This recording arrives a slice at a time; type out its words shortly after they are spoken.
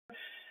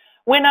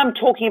when I'm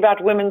talking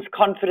about women's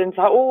confidence,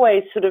 I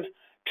always sort of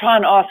try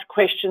and ask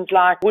questions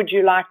like, would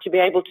you like to be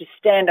able to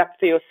stand up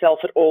for yourself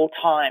at all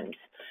times?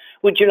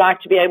 Would you like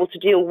to be able to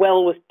deal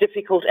well with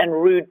difficult and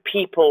rude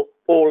people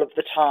all of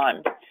the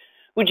time?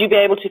 Would you be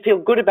able to feel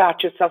good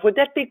about yourself? Would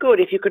that be good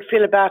if you could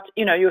feel about,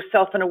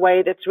 yourself in a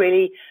way that's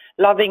really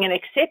loving and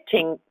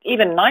accepting,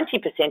 even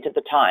 90% of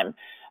the time?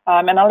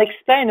 And I'll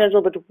explain a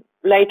little bit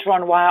later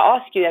on why I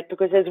ask you that,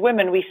 because as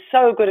women, we're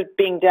so good at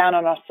being down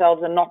on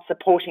ourselves and not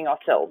supporting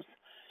ourselves.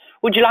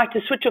 Would you like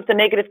to switch off the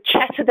negative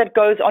chatter that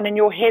goes on in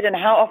your head? And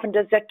how often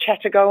does that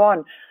chatter go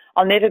on?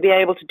 I'll never be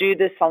able to do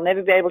this. I'll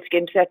never be able to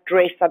get into that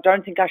dress. I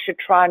don't think I should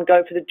try and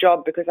go for the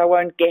job because I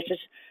won't get it.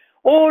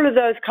 All of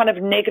those kind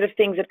of negative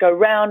things that go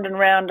round and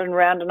round and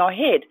round in our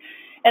head.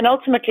 And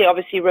ultimately,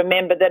 obviously,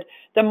 remember that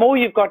the more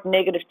you've got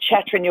negative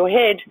chatter in your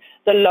head,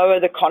 the lower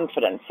the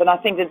confidence. And I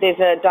think that there's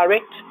a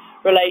direct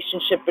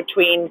relationship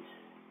between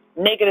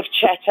negative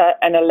chatter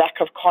and a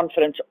lack of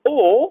confidence,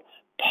 or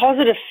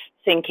positive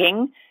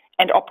thinking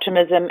and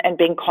optimism and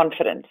being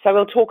confident. So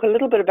we'll talk a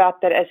little bit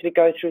about that as we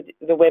go through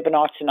the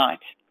webinar tonight.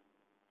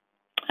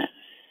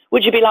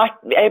 Would you like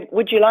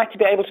to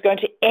be able to go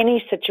into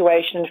any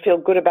situation and feel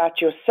good about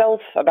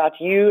yourself, about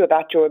you,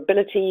 about your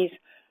abilities,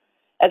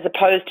 as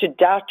opposed to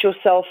doubt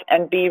yourself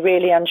and be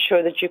really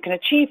unsure that you can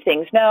achieve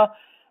things? Now,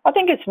 I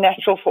think it's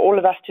natural for all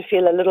of us to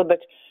feel a little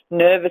bit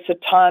nervous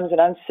at times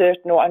and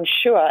uncertain or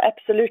unsure.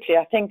 Absolutely.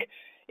 I think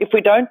if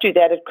we don't do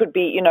that, it could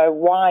be,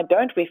 why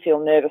don't we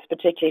feel nervous,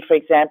 particularly, for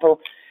example,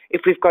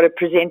 if we've got to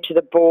present to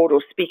the board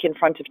or speak in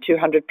front of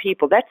 200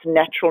 people? That's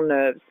natural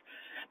nerves.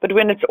 But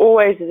when it's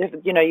always as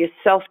if, you're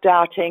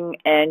self-doubting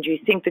and you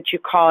think that you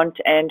can't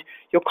and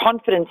your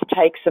confidence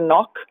takes a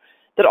knock,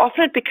 that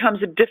often it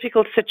becomes a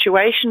difficult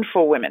situation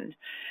for women.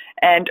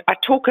 And I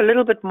talk a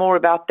little bit more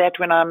about that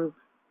when I'm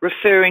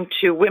referring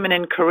to women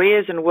in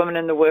careers and women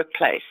in the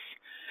workplace.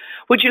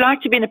 Would you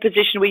like to be in a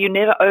position where you're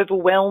never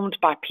overwhelmed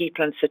by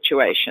people and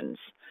situations?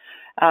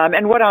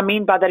 And what I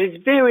mean by that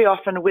is very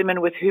often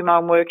women with whom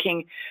I'm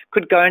working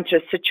could go into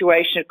a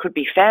situation. It could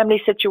be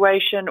family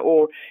situation,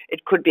 or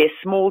it could be a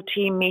small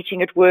team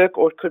meeting at work,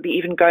 or it could be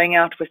even going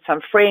out with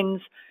some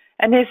friends.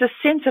 And there's a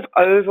sense of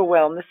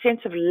overwhelm, a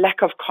sense of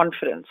lack of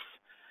confidence.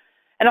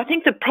 And I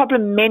think the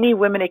problem many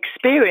women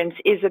experience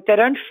is that they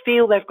don't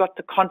feel they've got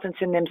the confidence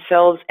in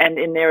themselves and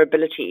in their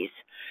abilities.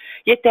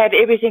 Yet they have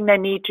everything they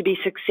need to be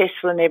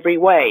successful in every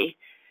way.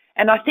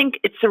 And I think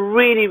it's a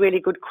really, really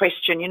good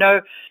question.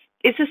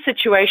 Is the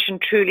situation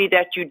truly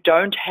that you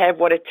don't have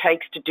what it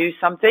takes to do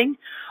something?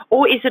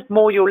 Or is it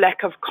more your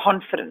lack of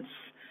confidence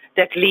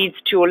that leads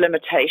to your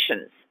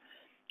limitations?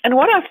 And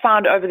what I've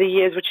found over the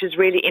years, which is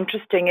really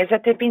interesting, is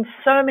that there have been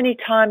so many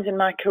times in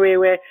my career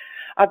where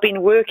I've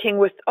been working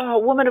with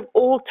women of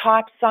all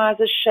types,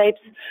 sizes,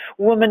 shapes,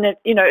 women that,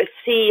 as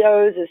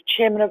CEOs, as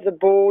chairman of the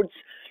boards.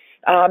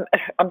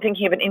 I'm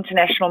thinking of an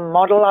international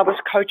model I was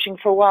coaching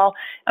for a while.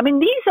 I mean,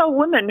 these are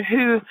women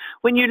who,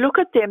 when you look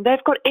at them,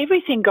 they've got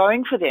everything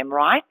going for them,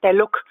 right? They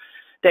look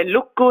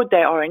good,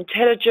 they are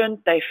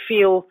intelligent, they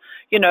feel,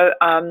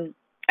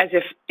 as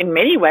if in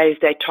many ways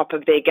they're top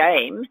of their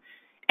game.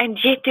 And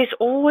yet there's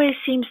always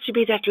seems to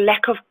be that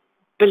lack of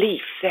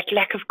belief, that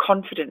lack of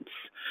confidence.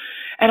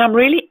 And I'm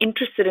really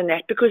interested in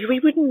that because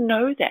we wouldn't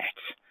know that.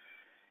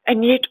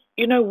 And yet,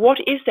 what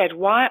is that?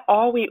 Why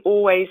are we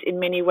always in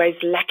many ways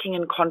lacking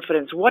in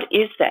confidence? What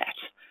is that?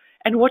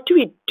 And what do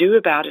we do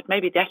about it?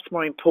 Maybe that's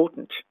more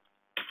important.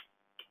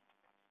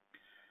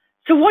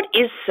 So what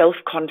is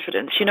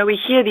self-confidence? We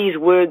hear these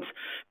words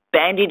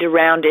bandied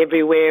around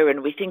everywhere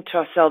and we think to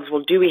ourselves,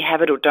 well, do we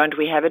have it or don't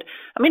we have it?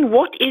 I mean,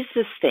 what is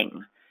this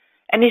thing?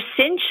 And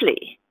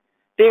essentially,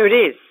 there it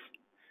is,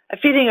 a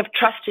feeling of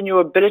trust in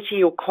your ability,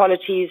 your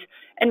qualities,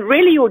 and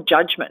really your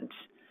judgment.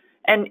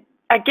 And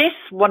I guess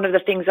one of the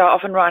things I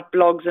often write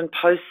blogs and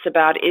posts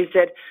about is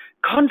that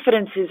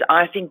confidence is,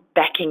 I think,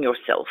 backing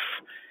yourself.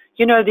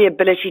 The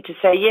ability to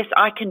say, yes,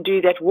 I can do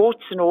that,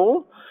 warts and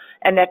all,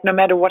 and that no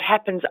matter what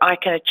happens, I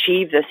can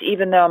achieve this,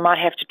 even though I might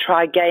have to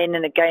try again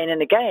and again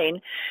and again.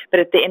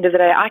 But at the end of the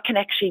day, I can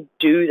actually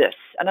do this.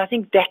 And I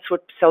think that's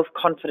what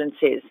self-confidence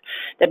is,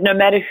 that no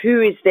matter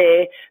who is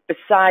there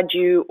beside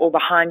you or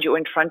behind you or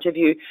in front of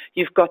you,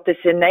 you've got this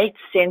innate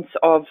sense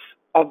of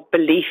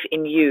belief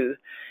in you.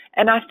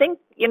 And I think,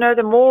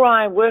 the more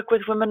I work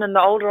with women and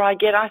the older I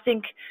get, I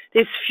think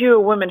there's fewer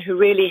women who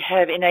really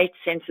have innate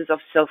senses of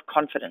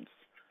self-confidence.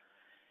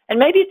 And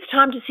maybe it's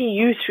time to see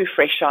you through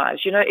fresh eyes.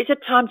 Is it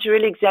time to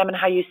really examine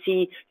how you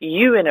see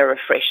you in a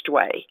refreshed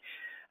way?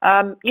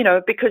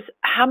 Because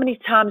how many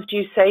times do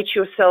you say to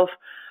yourself,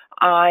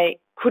 I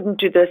couldn't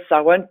do this,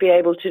 I won't be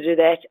able to do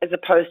that, as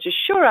opposed to,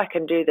 sure, I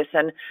can do this,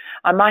 and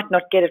I might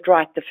not get it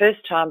right the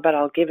first time, but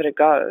I'll give it a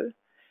go.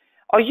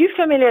 Are you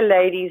familiar,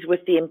 ladies,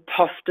 with the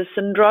imposter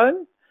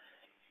syndrome?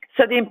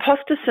 So the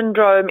imposter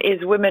syndrome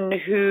is women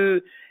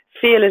who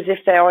feel as if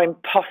they are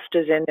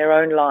imposters in their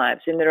own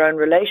lives, in their own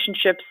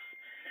relationships.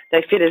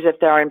 They feel as if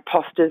they are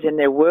imposters in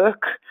their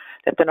work,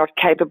 that they're not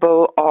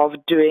capable of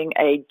doing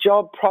a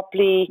job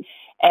properly,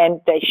 and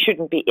they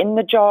shouldn't be in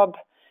the job.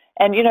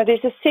 And,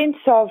 there's a sense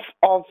of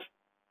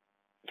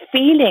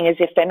feeling as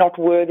if they're not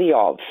worthy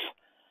of.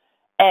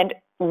 And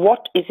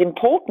what is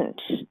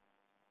important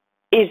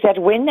is that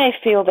when they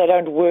feel they're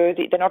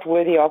not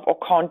worthy of or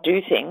can't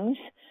do things,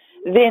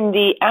 then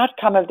the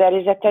outcome of that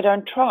is that they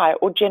don't try,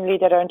 or generally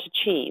they don't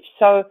achieve.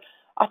 So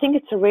I think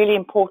it's a really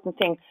important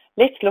thing.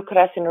 Let's look at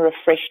us in a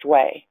refreshed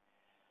way.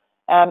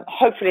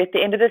 Hopefully at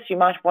the end of this, you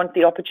might want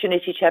the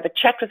opportunity to have a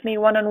chat with me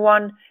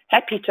one-on-one.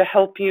 Happy to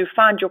help you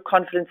find your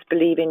confidence,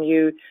 believe in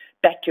you,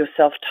 back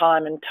yourself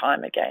time and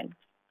time again.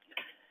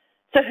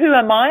 So who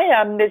am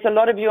I? There's a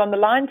lot of you on the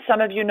line.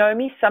 Some of you know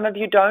me, some of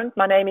you don't.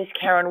 My name is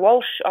Karen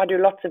Walsh. I do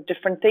lots of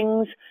different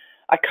things.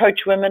 I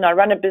coach women. I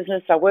run a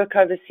business. I work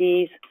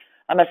overseas.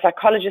 I'm a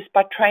psychologist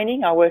by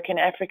training. I work in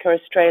Africa,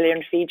 Australia,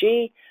 and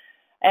Fiji.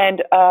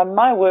 And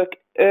my work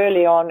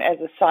early on as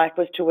a psych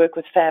was to work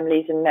with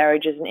families and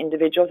marriages and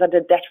individuals. I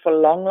did that for a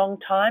long, long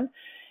time.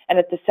 And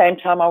at the same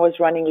time, I was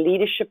running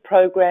leadership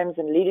programs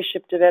and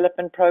leadership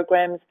development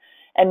programs.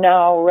 And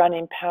now I run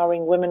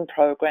empowering women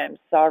programs.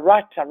 So I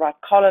write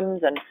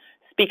columns and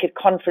speak at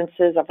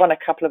conferences. I've won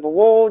a couple of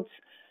awards.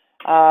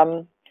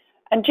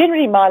 And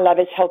generally my love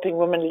is helping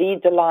women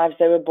lead the lives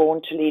they were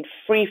born to lead,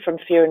 free from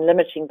fear and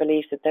limiting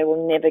beliefs that they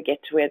will never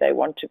get to where they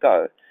want to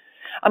go.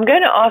 I'm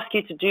going to ask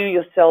you to do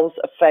yourselves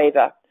a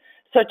favor.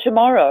 So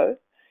tomorrow,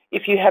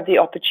 if you have the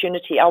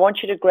opportunity, I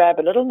want you to grab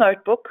a little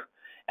notebook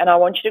and I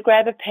want you to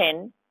grab a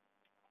pen.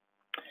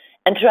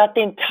 And throughout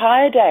the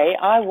entire day,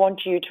 I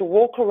want you to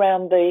walk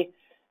around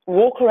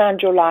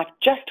your life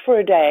just for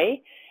a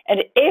day,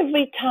 and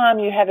every time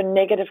you have a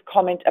negative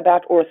comment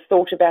about or a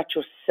thought about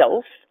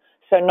yourself,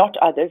 so not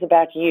others,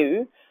 about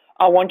you,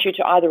 I want you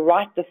to either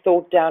write the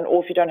thought down,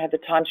 or if you don't have the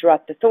time to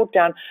write the thought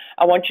down,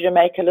 I want you to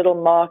make a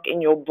little mark in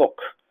your book.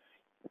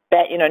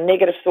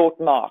 Negative thought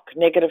mark,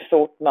 negative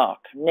thought mark,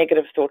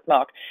 negative thought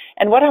mark.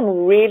 And what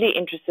I'm really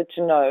interested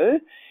to know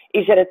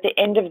is that at the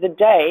end of the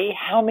day,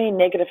 how many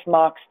negative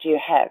marks do you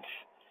have?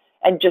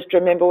 And just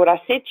remember what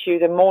I said to you,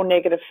 the more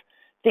negative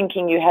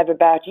thinking you have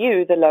about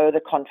you, the lower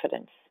the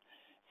confidence.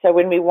 So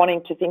when we're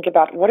wanting to think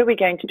about what are we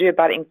going to do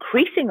about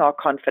increasing our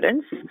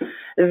confidence,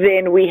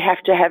 then we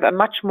have to have a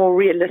much more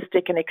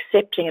realistic and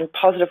accepting and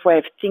positive way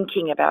of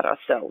thinking about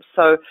ourselves.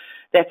 So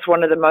that's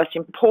one of the most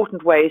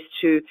important ways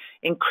to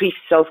increase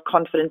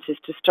self-confidence, is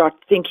to start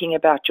thinking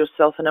about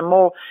yourself in a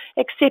more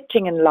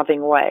accepting and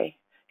loving way.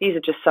 These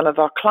are just some of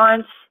our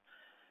clients.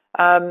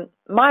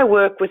 My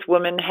work with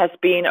women has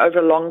been over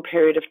a long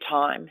period of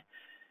time.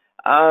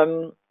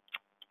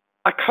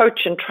 I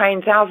coach and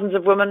train thousands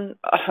of women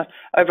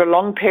over a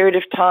long period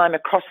of time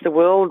across the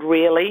world,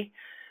 really.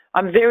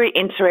 I'm very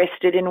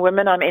interested in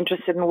women. I'm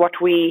interested in what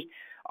we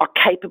are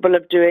capable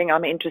of doing.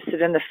 I'm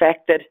interested in the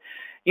fact that,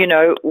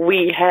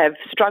 we have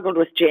struggled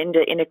with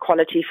gender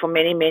inequality for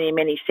many, many,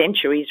 many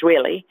centuries,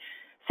 really,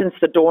 since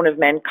the dawn of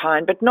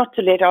mankind, but not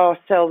to let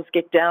ourselves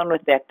get down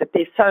with that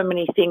there's so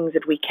many things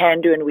that we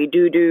can do and we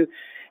do,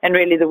 and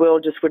really the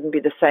world just wouldn't be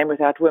the same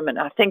without women.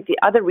 I think the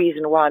other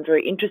reason why I'm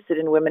very interested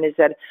in women is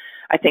that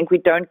I think we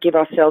don't give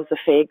ourselves a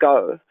fair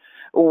go.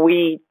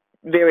 We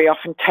very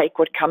often take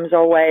what comes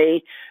our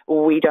way.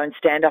 We don't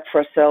stand up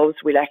for ourselves.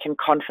 We lack in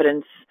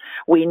confidence.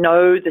 We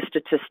know the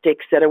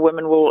statistics that a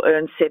woman will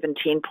earn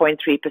 17.3%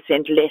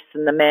 less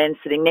than the man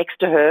sitting next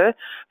to her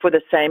for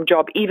the same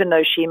job, even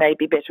though she may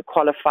be better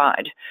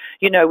qualified.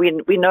 We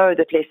know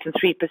that less than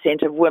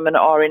 3% of women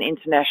are in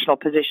international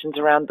positions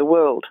around the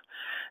world.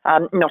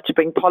 Not to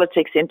bring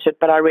politics into it,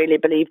 but I really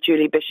believe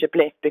Julie Bishop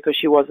left because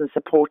she wasn't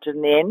supported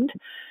in the end.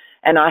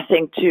 And I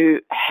think to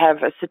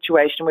have a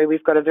situation where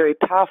we've got a very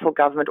powerful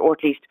government, or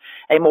at least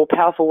a more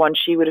powerful one,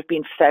 she would have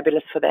been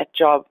fabulous for that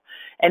job.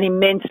 And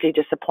immensely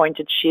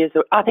disappointed she is.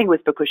 I think it was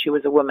because she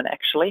was a woman,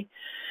 actually.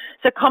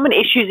 So common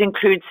issues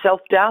include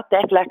self-doubt,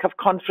 that lack of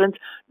confidence,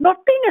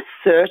 not being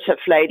assertive,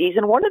 ladies.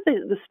 And one of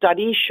the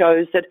studies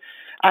shows that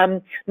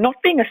not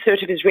being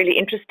assertive is really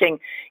interesting.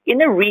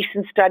 In a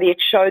recent study, it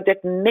showed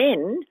that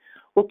men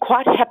will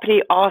quite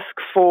happily ask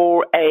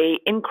for an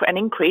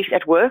increase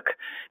at work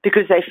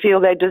because they feel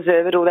they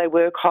deserve it, or they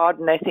work hard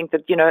and they think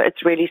that,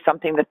 it's really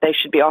something that they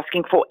should be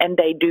asking for, and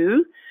they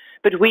do.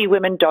 But we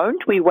women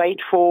don't. We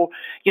wait for,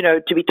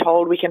 to be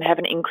told we can have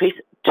an increase,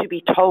 to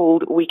be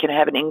told we can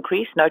have an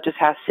increase. Notice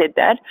how I said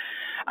that.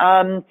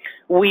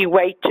 We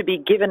wait to be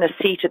given a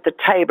seat at the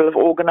table of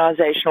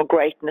organizational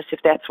greatness, if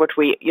that's what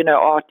we,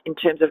 are in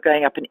terms of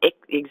going up in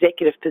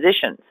executive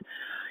positions.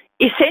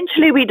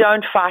 Essentially, we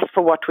don't fight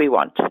for what we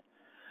want.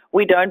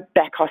 We don't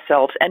back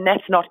ourselves. And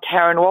that's not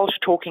Karen Walsh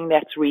talking,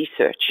 that's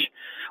research.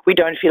 We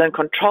don't feel in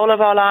control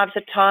of our lives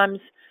at times.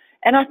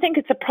 And I think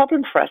it's a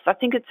problem for us. I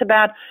think it's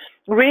about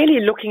really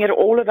looking at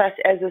all of us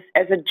as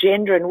a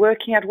gender and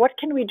working out what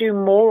can we do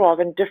more of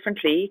and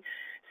differently,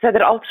 so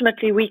that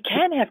ultimately we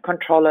can have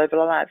control over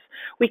our lives.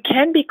 We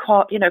can be,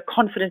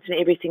 confident in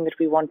everything that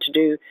we want to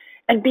do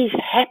and be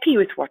happy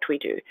with what we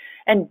do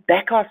and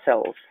back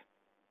ourselves.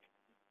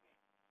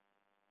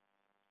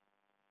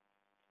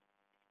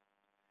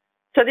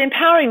 So the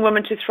Empowering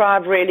Women to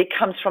Thrive really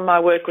comes from my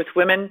work with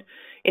women.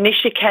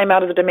 Initially came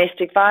out of the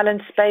domestic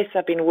violence space.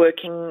 I've been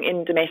working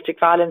in domestic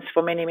violence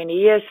for many, many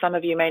years. Some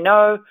of you may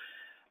know.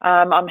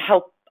 I'm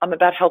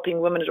about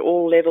helping women at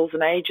all levels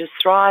and ages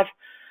thrive.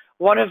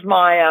 One of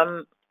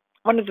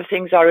the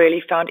things I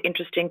really found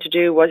interesting to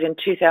do was in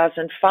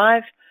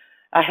 2005,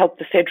 I helped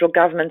the federal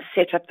government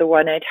set up the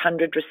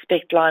 1-800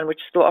 Respect line,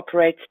 which still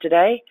operates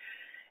today,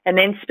 and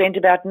then spent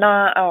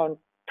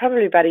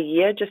probably about a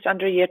year, just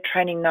under a year,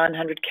 training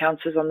 900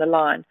 counselors on the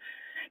line.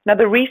 Now,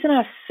 the reason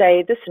I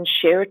say this and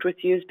share it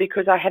with you is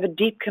because I have a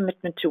deep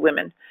commitment to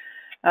women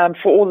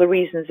for all the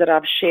reasons that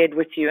I've shared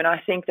with you. And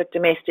I think that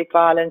domestic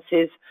violence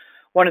is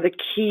one of the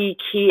key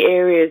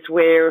areas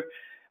where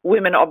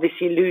women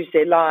obviously lose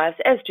their lives,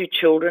 as do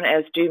children,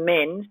 as do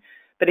men.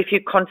 But if you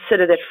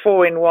consider that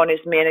 4 in 1 is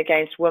men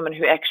against women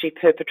who actually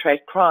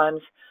perpetrate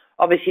crimes,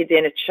 obviously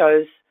then it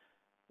shows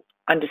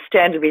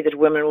understandably that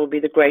women will be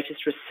the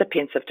greatest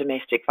recipients of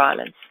domestic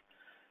violence.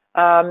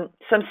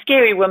 Some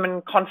scary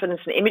women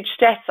confidence and image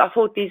stats. I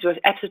thought these were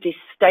absolutely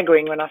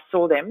staggering when I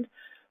saw them.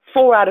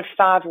 4 out of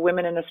 5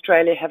 women in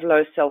Australia have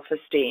low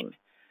self-esteem.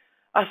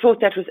 I thought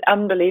that was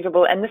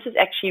unbelievable, and this is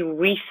actually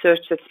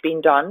research that's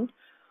been done.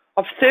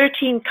 Of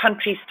 13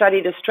 countries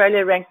studied,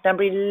 Australia ranked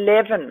number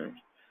 11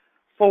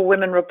 for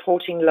women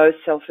reporting low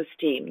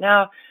self-esteem.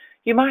 Now,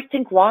 you might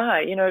think, why?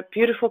 You know,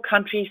 beautiful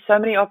country, so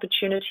many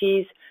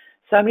opportunities,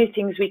 so many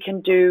things we can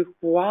do.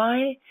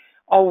 Why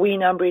are we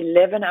number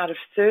 11 out of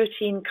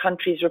 13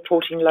 countries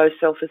reporting low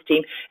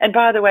self-esteem? And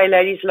by the way,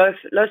 ladies, low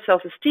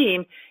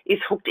self-esteem is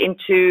hooked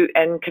into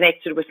and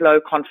connected with low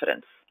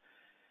confidence.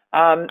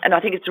 And I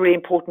think it's a really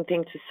important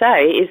thing to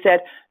say is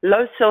that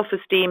low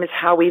self-esteem is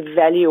how we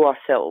value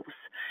ourselves.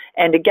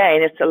 And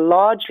again, it's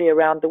largely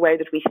around the way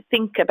that we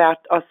think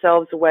about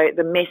ourselves,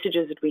 the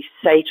messages that we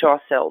say to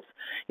ourselves.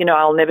 You know,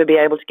 I'll never be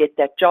able to get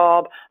that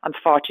job. I'm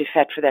far too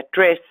fat for that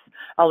dress.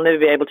 I'll never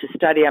be able to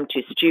study. I'm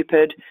too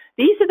stupid.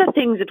 These are the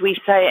things that we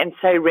say and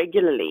say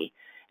regularly.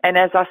 And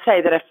as I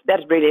say,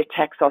 that really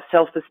attacks our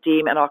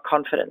self-esteem and our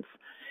confidence.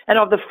 And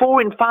of the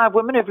 4 in 5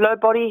 women who have low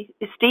body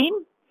esteem,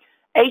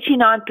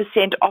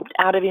 89% opt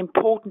out of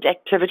important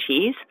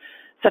activities,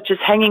 such as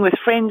hanging with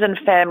friends and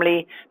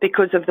family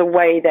because of the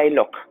way they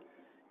look.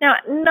 Now,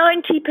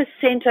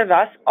 90% of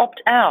us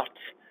opt out.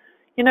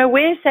 You know,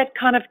 where's that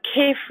kind of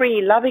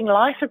carefree, loving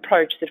life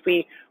approach that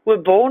we were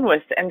born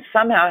with and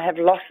somehow have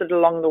lost it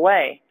along the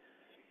way?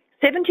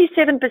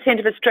 77%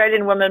 of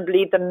Australian women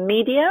believe the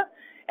media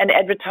and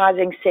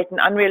advertising set an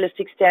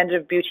unrealistic standard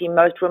of beauty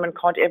most women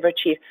can't ever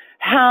achieve.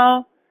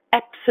 How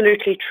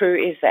absolutely true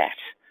is that?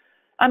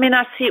 I mean,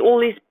 I see all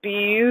these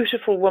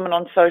beautiful women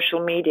on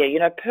social media, you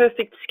know,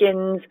 perfect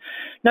skins,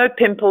 no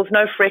pimples,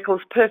 no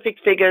freckles,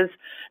 perfect figures,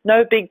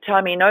 no big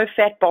tummy, no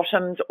fat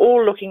bottoms,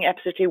 all looking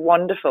absolutely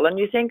wonderful. And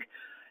you think,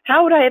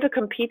 how would I ever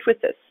compete with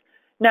this?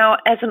 Now,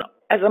 as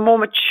a more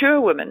mature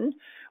woman,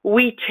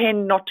 we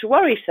tend not to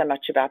worry so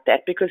much about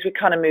that because we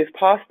kind of move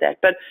past that.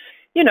 But,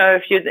 you know,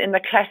 if you're in the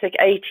classic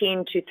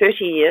 18 to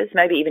 30 years,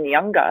 maybe even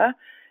younger,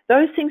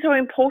 those things are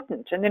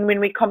important. And then when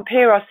we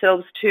compare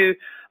ourselves to,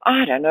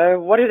 I don't know,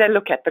 what do they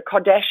look at? The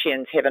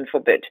Kardashians, heaven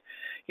forbid.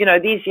 You know,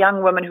 these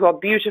young women who are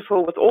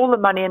beautiful with all the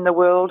money in the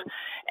world.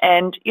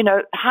 And, you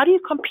know, how do you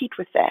compete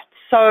with that?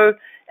 So,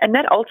 and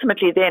that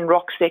ultimately then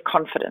rocks their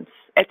confidence.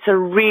 It's a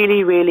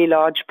really, really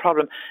large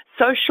problem.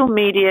 Social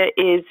media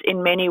is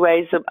in many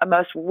ways a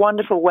most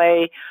wonderful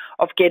way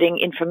of getting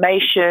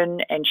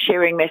information and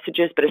sharing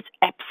messages, but it's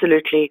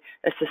absolutely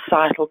a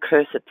societal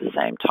curse at the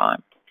same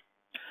time.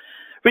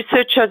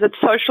 Research shows that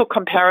social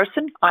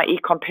comparison, i.e.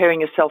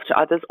 comparing yourself to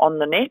others on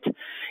the net,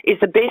 is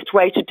the best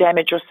way to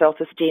damage your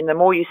self-esteem. The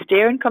more you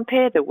stare and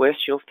compare, the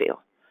worse you'll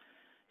feel.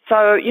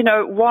 So, you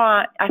know,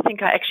 why I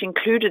think I actually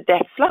included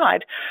that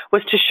slide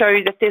was to show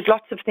you that there's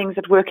lots of things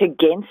that work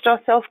against our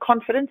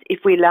self-confidence if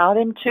we allow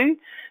them to,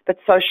 but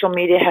social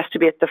media has to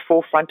be at the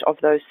forefront of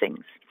those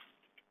things.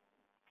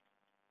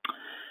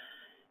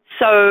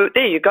 So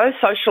there you go.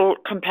 Social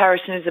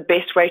comparison is the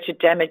best way to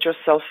damage your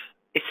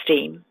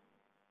self-esteem.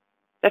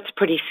 That's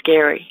pretty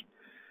scary.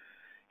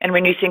 And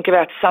when you think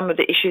about some of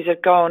the issues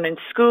that go on in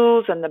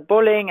schools and the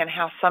bullying and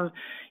how some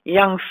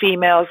young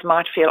females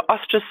might feel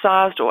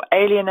ostracized or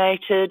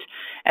alienated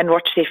and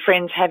watch their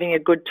friends having a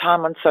good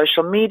time on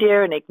social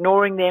media and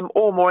ignoring them,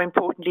 or more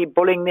importantly,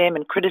 bullying them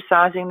and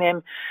criticizing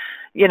them,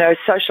 you know,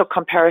 social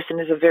comparison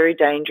is a very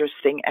dangerous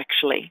thing,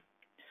 actually.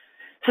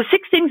 So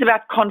 6 things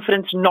about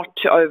confidence not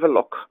to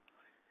overlook.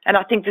 And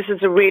I think this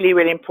is a really,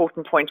 really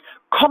important point.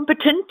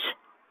 Competence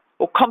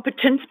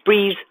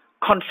breeds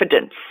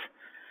confidence.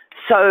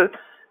 So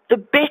the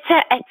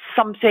better at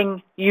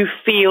something you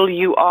feel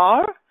you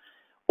are,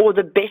 or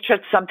the better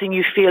at something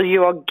you feel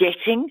you are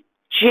getting,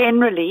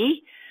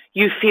 generally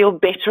you feel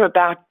better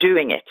about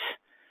doing it.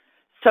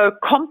 So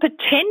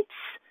competence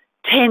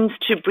tends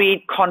to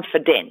breed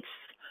confidence.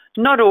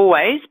 Not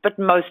always, but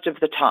most of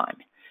the time.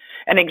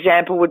 An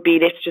example would be,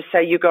 let's just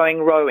say you're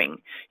going rowing.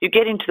 You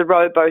get into the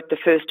rowboat the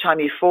first time,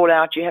 you fall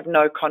out, you have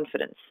no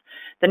confidence.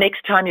 The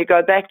next time you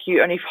go back,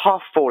 you only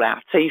half fall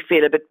out, so you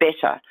feel a bit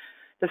better.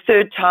 The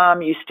third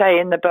time, you stay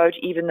in the boat,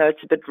 even though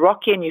it's a bit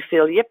rocky, and you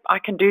feel, yep, I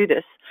can do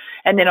this.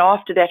 And then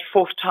after that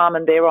 4th time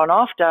and thereon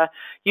after,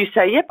 you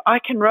say, yep, I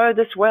can row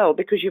this well,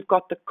 because you've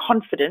got the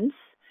confidence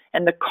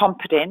and the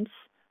competence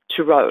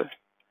to row.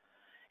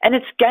 And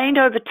it's gained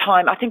over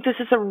time. I think this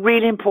is a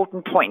really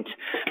important point.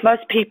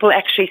 Most people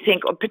actually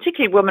think, or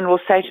particularly women will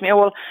say to me, oh,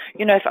 well,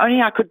 you know, if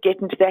only I could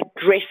get into that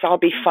dress, I'll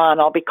be fine,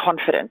 I'll be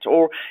confident.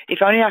 Or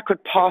if only I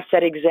could pass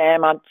that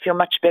exam, I'd feel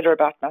much better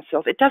about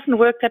myself. It doesn't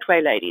work that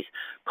way, ladies.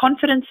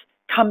 Confidence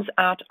comes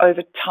out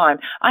over time.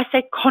 I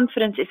say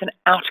confidence is an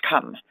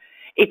outcome.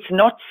 It's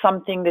not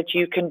something that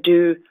you can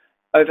do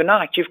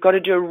overnight. You've got to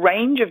do a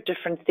range of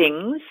different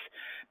things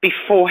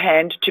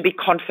beforehand to be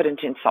confident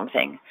in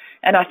something.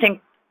 And I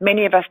think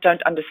many of us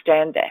don't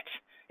understand that.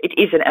 It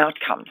is an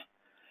outcome.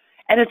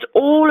 And it's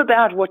all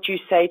about what you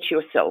say to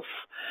yourself.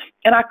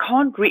 And I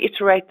can't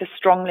reiterate this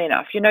strongly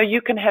enough. You know,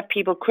 you can have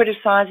people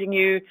criticizing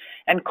you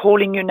and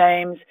calling you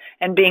names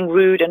and being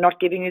rude and not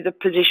giving you the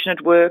position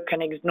at work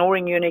and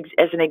ignoring you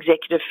as an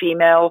executive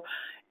female.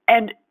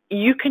 And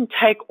you can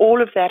take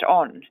all of that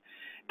on.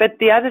 But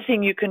the other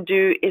thing you can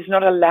do is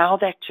not allow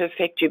that to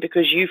affect you,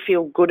 because you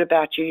feel good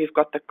about you. You've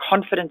got the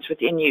confidence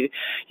within you.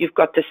 You've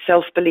got the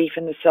self-belief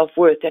and the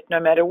self-worth that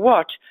no matter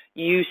what,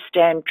 you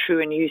stand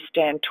true and you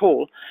stand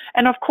tall.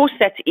 And of course,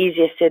 that's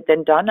easier said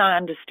than done. I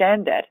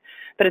understand that.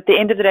 But at the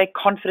end of the day,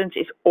 confidence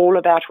is all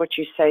about what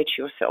you say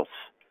to yourself.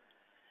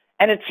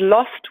 And it's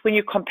lost when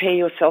you compare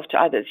yourself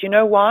to others. You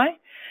know why?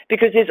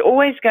 Because there's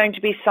always going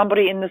to be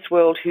somebody in this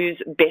world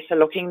who's better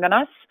looking than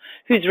us,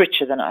 who's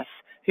richer than us,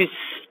 who's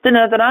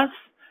thinner than us,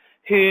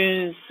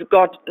 who's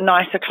got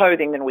nicer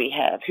clothing than we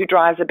have, who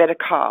drives a better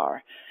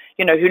car,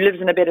 you know, who lives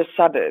in a better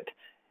suburb.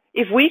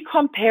 If we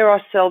compare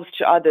ourselves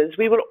to others,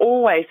 we will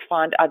always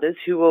find others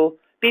who will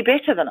be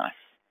better than us.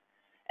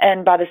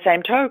 And by the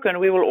same token,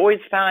 we will always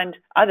find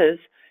others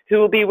who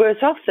will be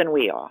worse off than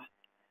we are.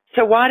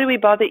 So why do we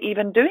bother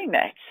even doing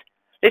that?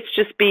 Let's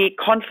just be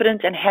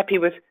confident and happy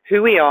with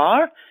who we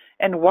are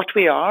and what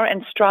we are,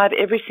 and strive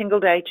every single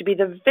day to be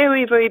the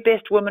very, very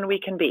best woman we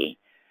can be.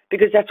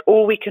 Because that's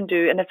all we can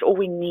do, and that's all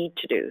we need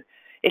to do.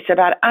 It's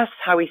about us,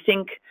 how we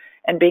think,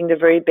 and being the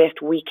very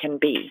best we can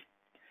be.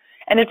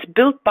 And it's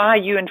built by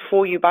you and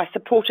for you, by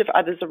supportive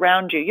others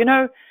around you. You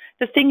know,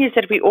 the thing is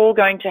that we're all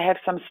going to have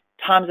some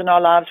times in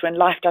our lives when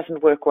life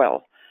doesn't work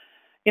well.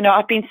 You know,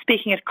 I've been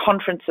speaking at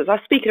conferences.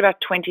 I speak at about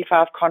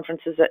 25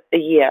 conferences a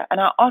year, and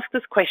I ask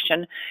this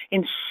question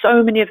in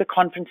so many of the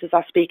conferences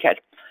I speak at.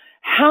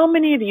 How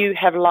many of you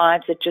have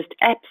lives that just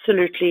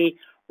absolutely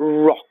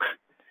rock?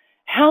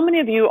 How many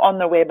of you on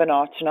the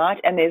webinar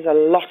tonight, and there's a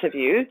lot of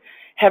you,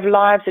 have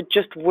lives that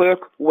just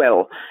work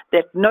well,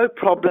 that no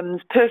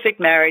problems, perfect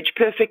marriage,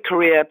 perfect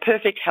career,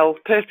 perfect health,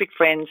 perfect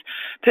friends,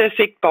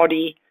 perfect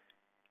body?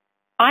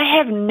 I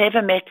have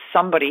never met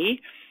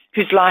somebody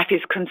whose life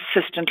is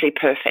consistently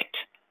perfect.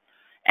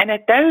 And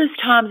at those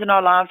times in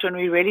our lives when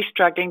we're really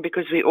struggling,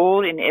 because we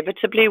all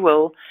inevitably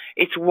will,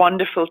 it's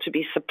wonderful to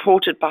be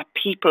supported by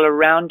people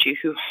around you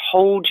who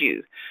hold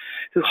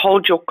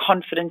your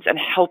confidence and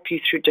help you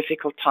through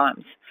difficult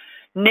times.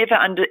 Never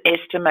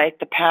underestimate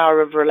the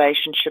power of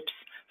relationships,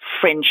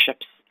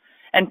 friendships,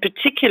 and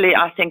particularly,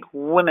 I think,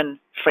 women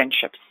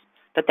friendships.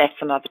 But that's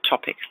another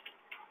topic.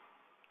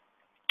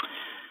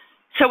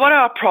 So what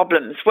are our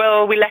problems?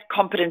 Well, we lack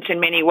competence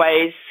in many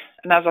ways.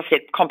 And as I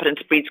said, competence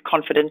breeds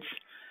confidence.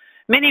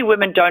 Many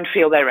women don't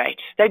feel they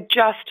rate. They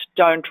just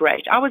don't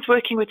rate. I was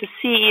working with a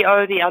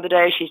CEO the other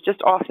day. She's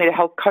just asked me to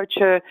help coach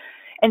her.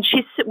 And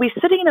we're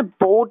sitting in a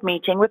board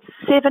meeting with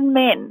 7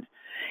 men,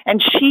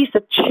 and she's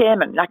the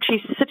chairman. Like,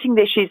 she's sitting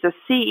there, she's the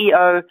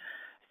CEO.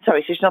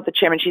 Sorry, she's not the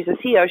chairman, she's the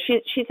CEO.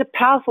 She's a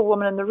powerful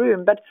woman in the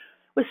room, but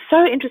it was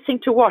so interesting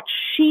to watch.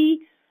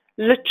 She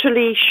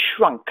literally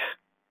shrunk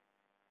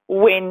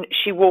when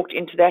she walked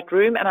into that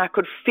room, and I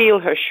could feel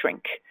her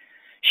shrink.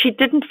 She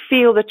didn't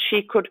feel that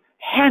she could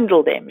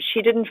handle them.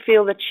 She didn't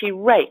feel that she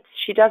rates.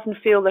 She doesn't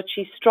feel that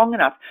she's strong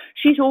enough.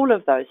 She's all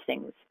of those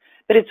things.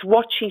 But it's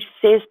what she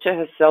says to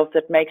herself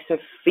that makes her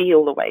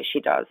feel the way she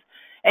does.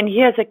 And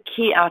here's a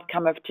key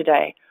outcome of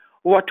today.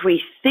 What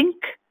we think,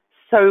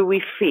 so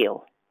we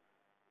feel.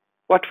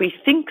 What we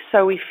think,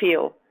 so we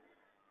feel.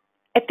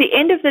 At the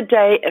end of the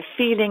day, a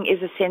feeling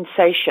is a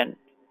sensation.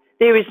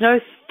 There is no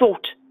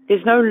thought.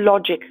 There's no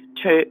logic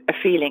to a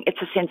feeling.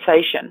 It's a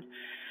sensation.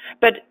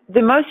 But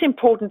the most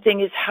important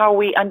thing is how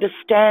we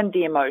understand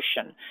the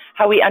emotion,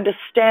 how we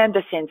understand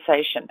the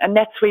sensation. And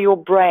that's where your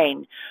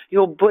brain,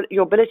 your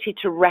ability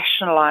to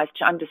rationalize,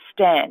 to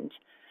understand,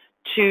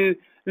 to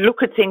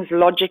look at things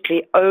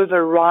logically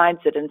overrides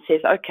it and says,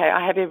 okay,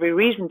 I have every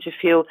reason to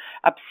feel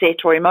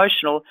upset or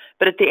emotional,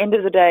 but at the end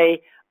of the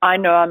day, I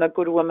know I'm a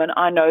good woman.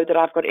 I know that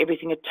I've got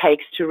everything it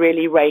takes to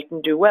really rate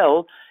and do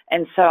well.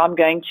 And so I'm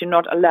going to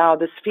not allow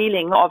this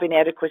feeling of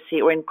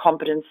inadequacy or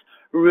incompetence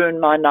ruin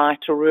my night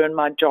or ruin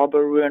my job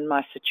or ruin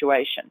my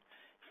situation.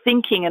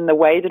 Thinking in the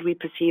way that we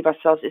perceive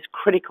ourselves is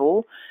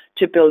critical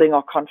to building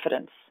our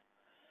confidence.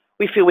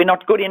 We feel we're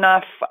not good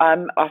enough.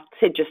 I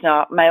said just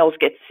now, males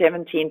get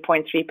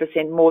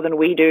 17.3% more than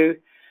we do.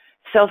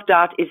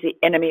 Self-doubt is the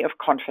enemy of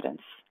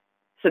confidence.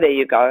 So there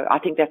you go. I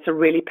think that's a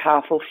really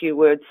powerful few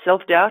words.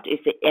 Self-doubt is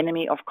the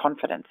enemy of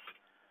confidence.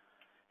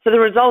 So the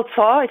results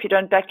are, if you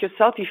don't back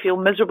yourself, you feel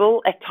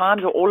miserable at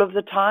times or all of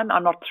the time.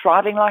 I'm not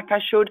thriving like I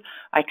should.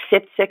 I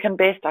accept second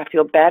best. I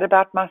feel bad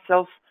about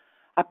myself.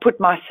 I put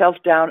myself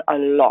down a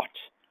lot.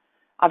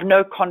 I've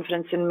no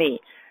confidence in me.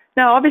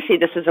 Now, obviously,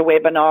 this is a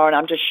webinar, and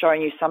I'm just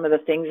showing you some of the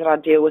things that I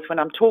deal with when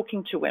I'm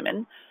talking to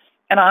women.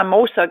 And I'm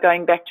also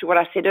going back to what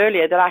I said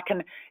earlier, that I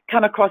can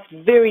come across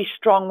very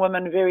strong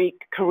women, very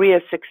career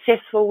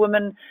successful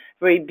women,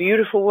 very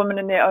beautiful women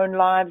in their own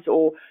lives,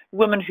 or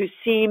women who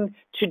seem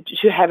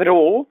to have it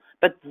all,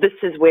 but this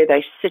is where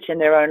they sit in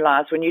their own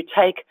lives. When you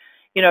take,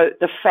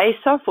 the face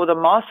off or the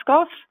mask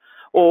off,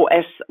 or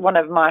as one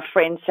of my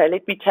friends say,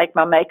 let me take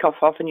my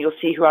makeup off and you'll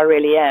see who I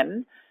really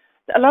am.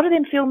 A lot of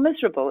them feel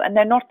miserable and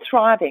they're not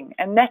thriving.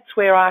 And that's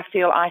where I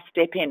feel I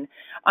step in.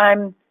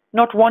 I'm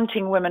not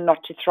wanting women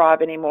not to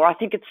thrive anymore. I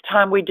think it's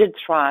time we did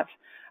thrive.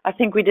 I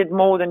think we did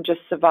more than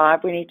just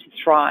survive. We need to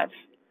thrive.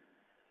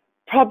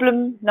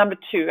 Problem number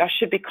 2, I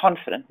should be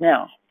confident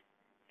now.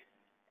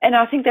 And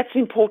I think that's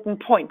an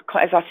important point.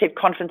 As I said,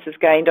 confidence is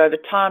gained over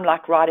time,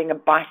 like riding a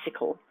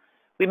bicycle.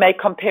 We may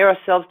compare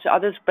ourselves to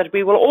others, but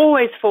we will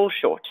always fall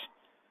short.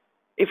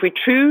 If we're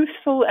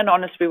truthful and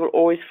honest, we will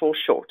always fall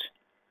short.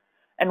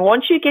 And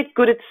once you get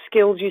good at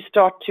skills, you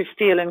start to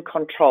feel in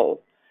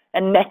control.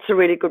 And that's a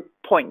really good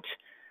point.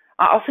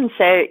 I often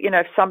say,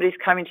 if somebody's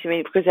coming to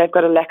me because they've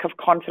got a lack of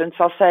confidence,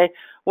 I'll say,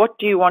 what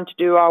do you want to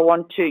do? I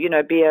want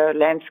to, be a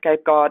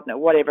landscape gardener,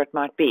 whatever it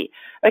might be.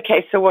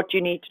 Okay, so what do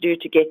you need to do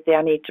to get there?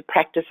 I need to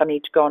practice. I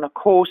need to go on a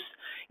course.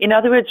 In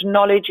other words,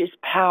 knowledge is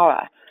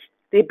power.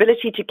 The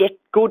ability to get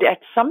good at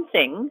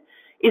something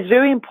is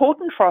very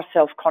important for our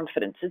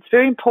self-confidence. It's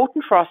very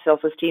important for our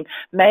self-esteem,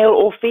 male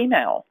or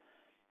female,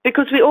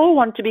 because we all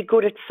want to be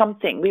good at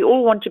something. We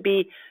all want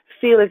to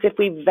feel as if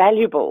we're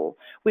valuable.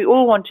 We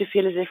all want to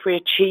feel as if we're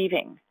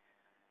achieving.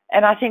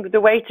 And I think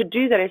the way to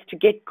do that is to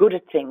get good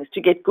at things,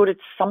 to get good at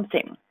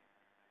something.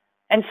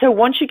 And so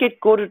once you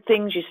get good at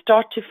things, you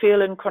start to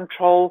feel in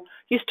control.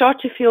 You start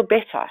to feel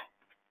better.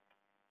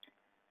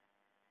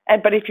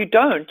 But if you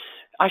don't,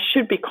 I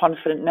should be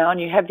confident now, and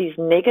you have these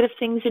negative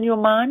things in your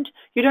mind,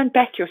 you don't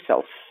back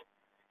yourself.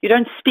 You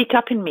don't speak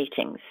up in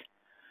meetings.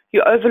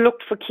 You're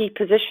overlooked for key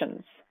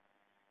positions.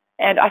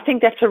 And I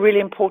think that's a really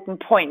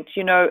important point.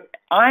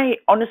 I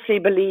honestly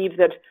believe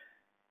that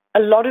a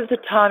lot of the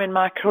time in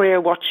my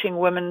career watching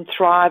women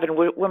thrive and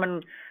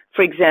women,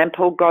 for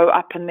example, go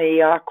up in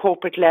the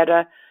corporate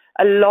ladder,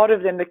 a lot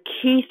of them, the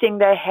key thing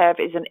they have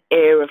is an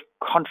air of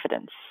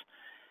confidence,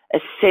 a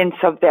sense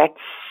of that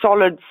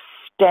solid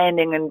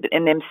standing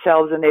in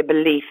themselves and their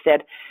belief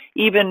that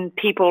even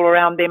people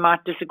around them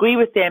might disagree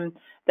with them,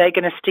 they're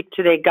going to stick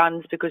to their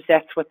guns because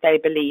that's what they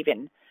believe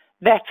in.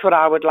 That's what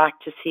I would like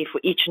to see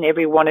for each and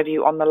every one of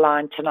you on the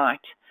line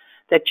tonight,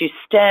 that you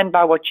stand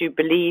by what you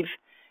believe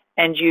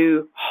and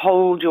you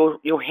hold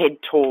your head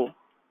tall.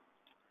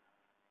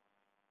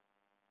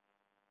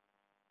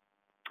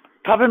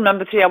 Problem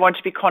number 3, I want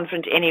to be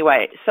confident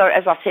anyway. So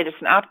as I said,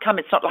 it's an outcome.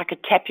 It's not like a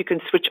tap you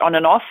can switch on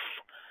and off.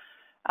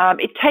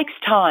 It takes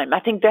time. I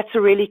think that's a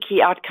really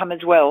key outcome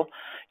as well.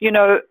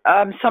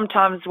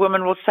 Sometimes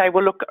women will say,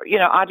 well, look,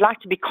 I'd like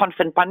to be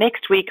confident. By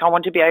next week, I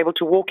want to be able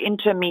to walk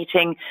into a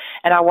meeting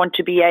and I want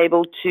to be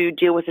able to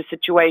deal with a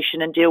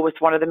situation and deal with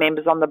one of the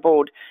members on the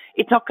board.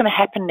 It's not going to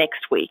happen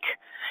next week.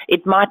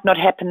 It might not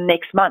happen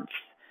next month.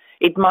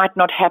 It might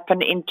not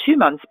happen in 2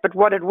 months. But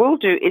what it will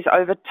do is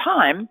over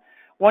time,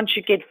 once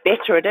you get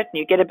better at it and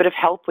you get a bit of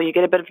help or you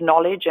get a bit of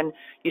knowledge and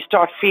you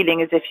start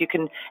feeling as if you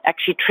can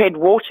actually tread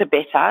water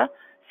better,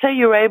 so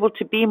you're able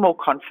to be more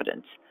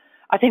confident.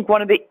 I think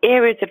one of the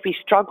areas that we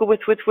struggle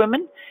with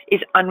women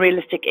is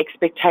unrealistic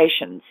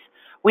expectations.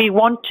 We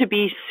want to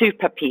be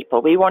super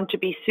people. We want to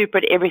be super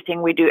at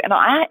everything we do. And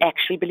I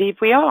actually believe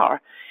we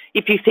are.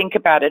 If you think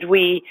about it,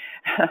 we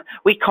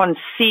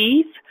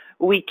conceive,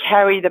 we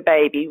carry the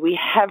baby, we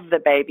have the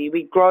baby,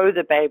 we grow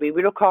the baby,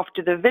 we look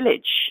after the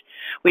village,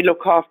 we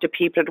look after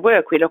people at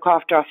work, we look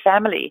after our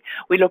family,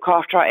 we look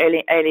after our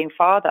ailing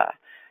father,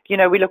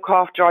 we look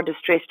after our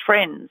distressed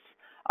friends.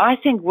 I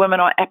think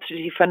women are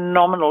absolutely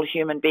phenomenal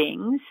human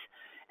beings,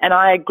 and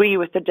I agree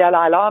with the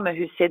Dalai Lama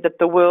who said that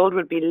the world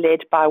would be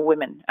led by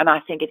women, and I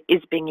think it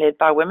is being led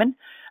by women.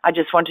 I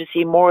just want to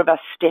see more of us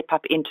step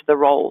up into the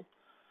role.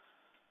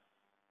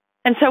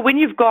 And so when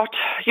you've got,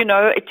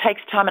 it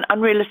takes time and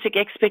unrealistic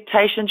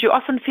expectations, you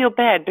often feel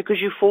bad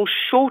because you fall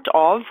short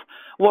of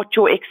what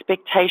your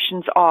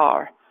expectations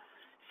are.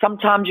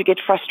 Sometimes you get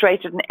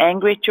frustrated and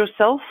angry at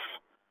yourself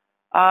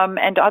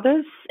and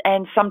others,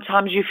 and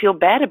sometimes you feel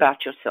bad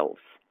about yourself.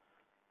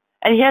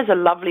 And here's a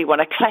lovely one,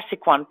 a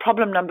classic one.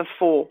 Problem number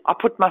 4, I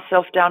put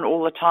myself down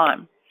all the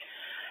time.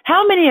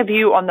 How many of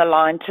you on the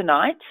line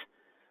tonight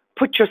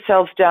put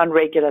yourselves down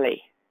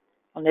regularly?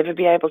 I'll never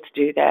be able to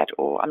do that,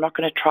 or I'm not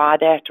going to try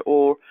that,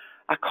 or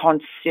I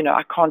can't see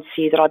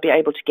that I'll be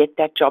able to get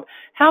that job.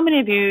 How many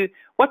of you,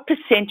 what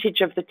percentage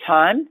of the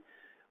time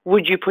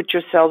would you put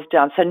yourselves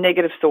down? So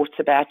negative thoughts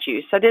about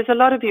you. So there's a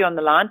lot of you on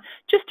the line.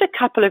 Just a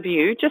couple of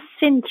you, just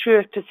send through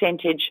a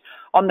percentage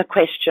on the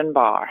question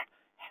bar.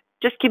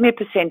 Just give me a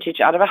percentage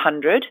out of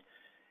 100.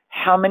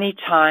 How many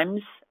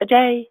times a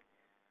day,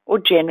 or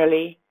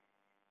generally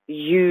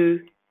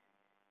you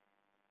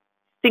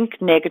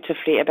think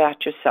negatively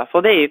about yourself?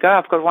 Well, there you go.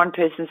 I've got one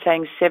person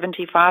saying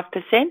 75%.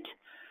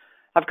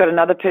 I've got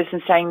another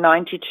person saying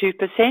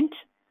 92%,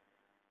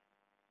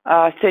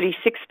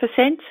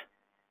 36%.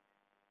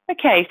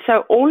 Okay,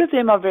 so all of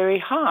them are very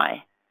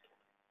high.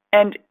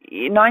 And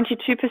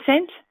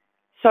 92%?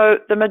 So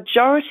the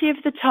majority of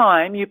the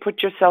time you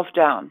put yourself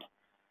down.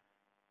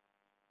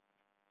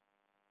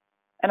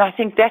 And I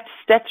think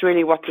that's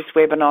really what this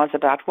webinar is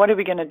about. What are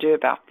we going to do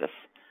about this?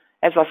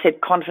 As I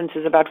said, confidence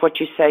is about what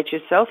you say to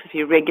yourself. If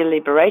you regularly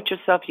berate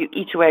yourself, you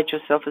eat away at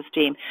your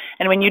self-esteem.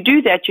 And when you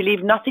do that, you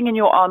leave nothing in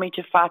your army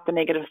to fight the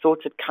negative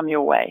thoughts that come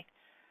your way.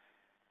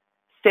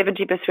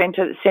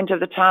 70% of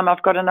the time,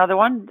 I've got another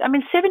one. I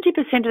mean, 70%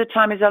 of the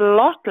time is a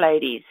lot,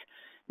 ladies.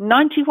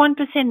 91%,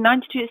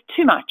 92% is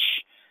too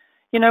much.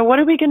 You know, what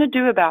are we going to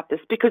do about this?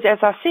 Because as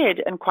I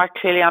said, and quite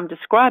clearly I'm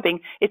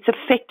describing, it's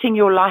affecting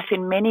your life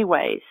in many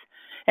ways.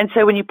 And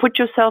so when you put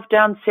yourself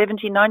down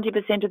 70,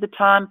 90% of the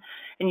time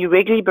and you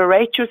regularly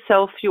berate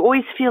yourself, you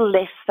always feel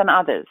less than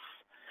others.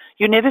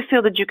 You never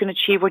feel that you can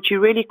achieve what you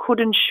really could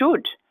and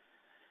should,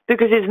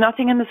 because there's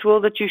nothing in this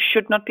world that you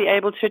should not be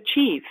able to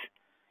achieve.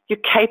 You're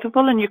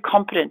capable and you're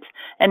competent,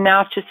 and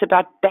now it's just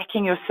about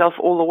backing yourself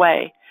all the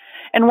way.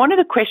 And one of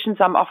the questions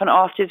I'm often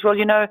asked is, well,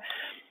 you know,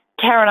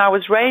 Karen, I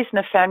was raised in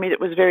a family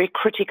that was very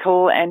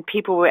critical and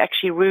people were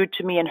actually rude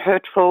to me and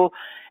hurtful,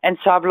 and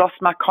so I've lost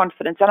my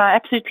confidence. And I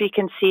absolutely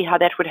can see how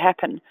that would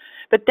happen.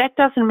 But that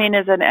doesn't mean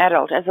as an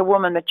adult, as a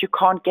woman, that you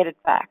can't get it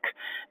back.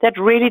 That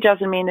really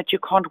doesn't mean that you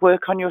can't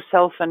work on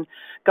yourself and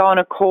go on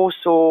a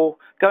course or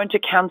go into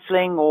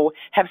counseling or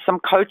have some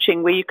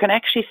coaching where you can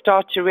actually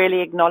start to really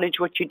acknowledge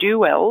what you do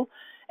well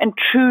and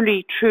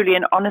truly, truly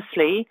and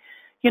honestly,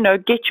 you know,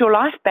 get your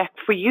life back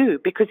for you,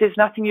 because there's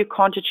nothing you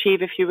can't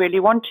achieve if you really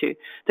want to.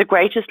 The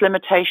greatest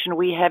limitation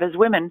we have as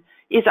women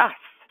is us.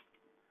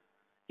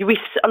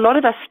 A lot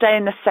of us stay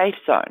in the safe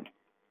zone.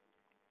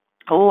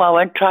 Oh, I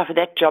won't try for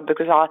that job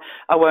because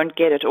I won't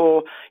get it.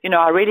 Or, you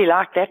know, I really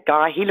like that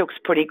guy. He looks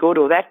pretty good.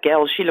 Or that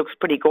girl, she looks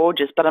pretty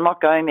gorgeous, but I'm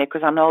not going there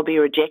because I know I'll be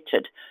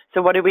rejected.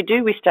 So what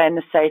do? We stay in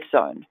the safe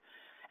zone.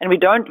 And we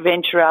don't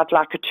venture out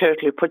like a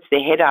turtle who puts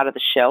their head out of the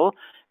shell,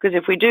 because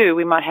if we do,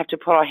 we might have to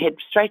put our head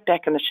straight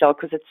back in the shell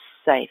because it's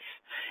safe.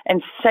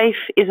 And safe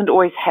isn't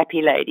always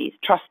happy, ladies.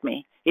 Trust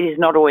me, it is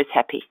not always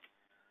happy.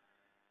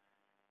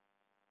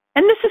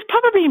 And this is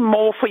probably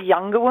more for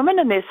younger women,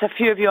 and there's a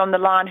few of you on the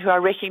line who I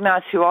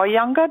recognize who are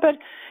younger, but,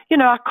 you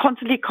know, I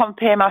constantly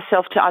compare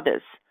myself to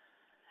others.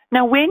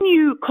 Now, when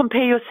you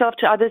compare yourself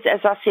to others,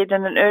 as I said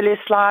in an earlier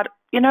slide,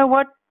 you know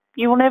what?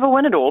 You will never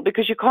win it all,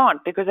 because you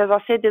can't. Because, as I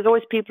said, there's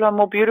always people who are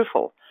more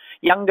beautiful.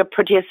 Younger,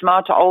 prettier,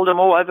 smarter, older,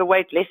 more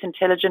overweight, less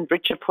intelligent,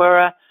 richer,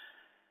 poorer.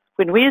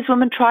 When we as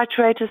women try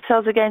to rate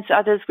ourselves against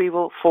others, we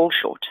will fall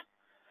short.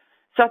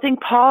 So I think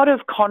part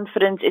of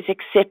confidence is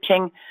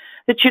accepting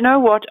that, you know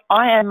what,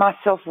 I am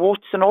myself,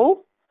 warts and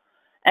all,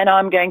 and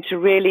I'm going to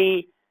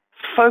really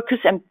focus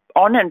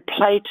on and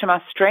play to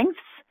my strengths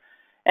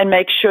and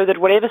make sure that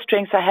whatever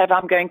strengths I have,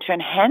 I'm going to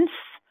enhance.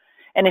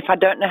 And if I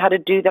don't know how to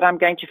do that, I'm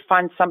going to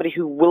find somebody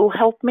who will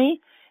help me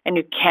and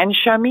who can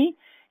show me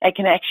and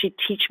can actually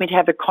teach me to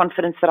have the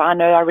confidence that I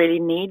know I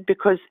really need,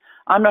 because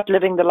I'm not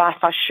living the life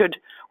I should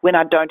when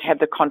I don't have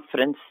the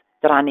confidence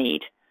that I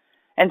need.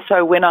 And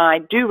so when I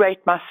do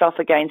rate myself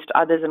against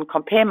others and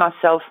compare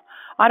myself,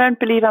 I don't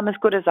believe I'm as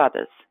good as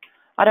others.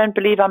 I don't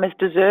believe I'm as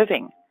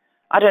deserving.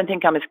 I don't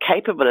think I'm as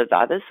capable as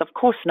others. Of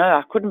course, no,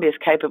 I couldn't be as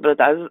capable as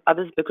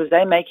others because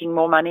they're making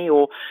more money,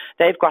 or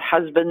they've got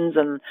husbands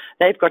and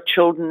they've got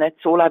children.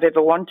 That's all I've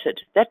ever wanted.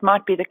 That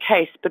might be the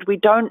case, but we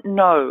don't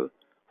know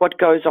what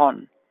goes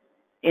on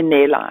in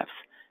their lives,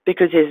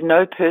 because there's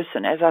no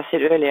person, as I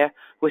said earlier,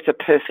 with a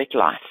perfect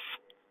life.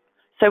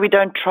 So we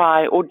don't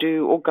try or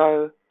do or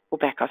go or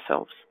back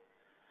ourselves.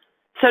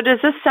 So does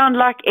this sound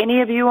like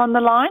any of you on the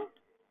line?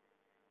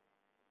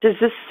 Does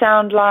this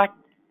sound like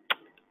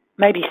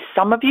maybe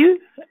some of you,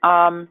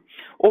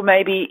 or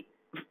maybe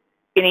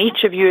in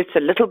each of you it's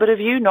a little bit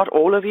of you, not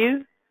all of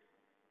you?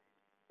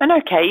 And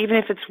okay, even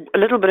if it's a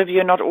little bit of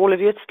you, not all of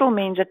you, it still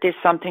means that there's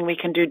something we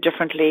can do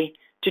differently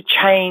to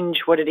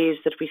change what it is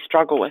that we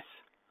struggle with.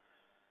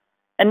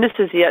 And this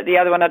is the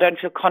other one. I don't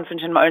feel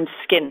confident in my own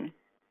skin.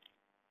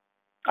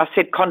 I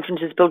said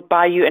confidence is built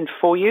by you and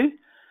for you.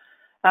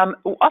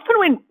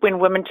 Often when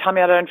women tell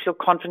me I don't feel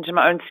confident in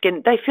my own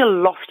skin, they feel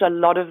lost a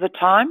lot of the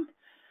time.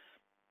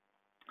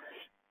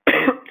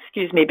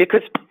 Excuse me,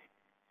 because,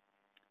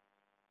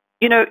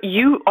 you know,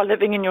 you are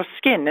living in your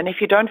skin, and if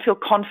you don't feel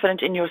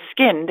confident in your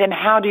skin, then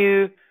how do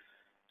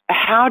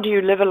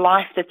you live a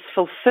life that's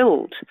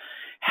fulfilled?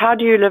 How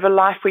do you live a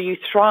life where you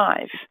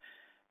thrive?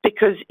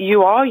 Because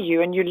you are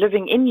you and you're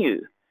living in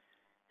you.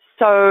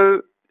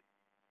 So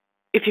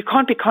if you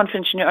can't be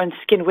confident in your own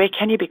skin, where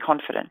can you be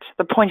confident?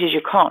 The point is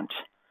you can't.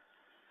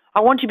 I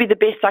want to be the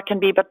best I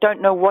can be, but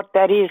don't know what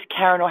that is,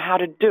 Karen, or how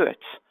to do it.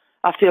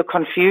 I feel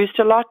confused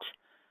a lot.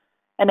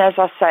 And as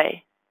I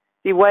say,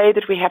 the way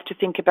that we have to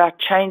think about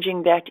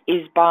changing that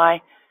is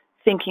by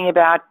thinking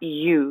about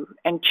you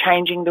and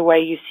changing the way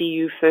you see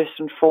you first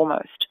and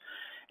foremost.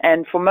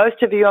 And for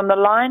most of you on the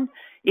line,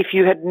 if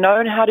you had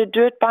known how to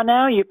do it by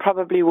now, you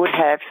probably would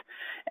have.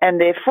 And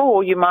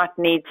therefore, you might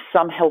need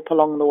some help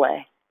along the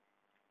way.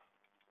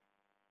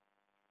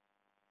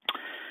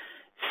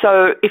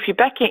 So if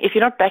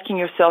you're not backing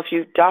yourself,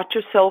 you doubt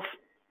yourself.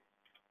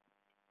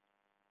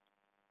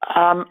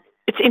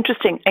 It's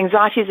interesting.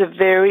 Anxiety is a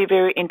very,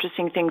 very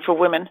interesting thing for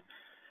women.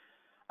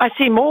 I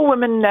see more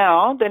women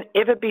now than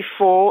ever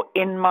before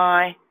in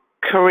my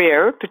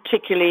career,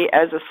 particularly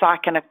as a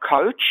psych and a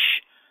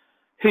coach,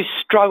 who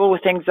struggle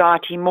with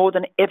anxiety more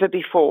than ever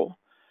before.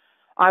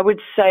 I would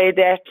say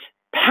that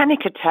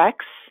panic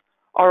attacks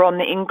are on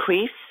the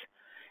increase,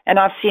 and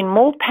I've seen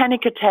more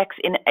panic attacks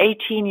in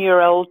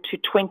 18-year-old to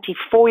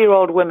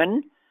 24-year-old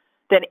women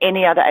than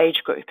any other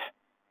age group.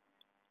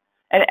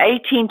 And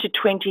 18 to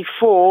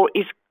 24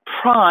 is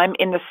prime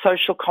in the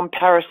social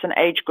comparison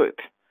age group.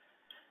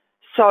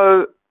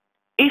 So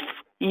if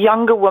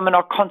younger women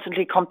are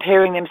constantly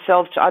comparing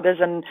themselves to others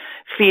and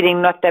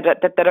feeling that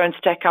they don't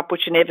stack up,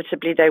 which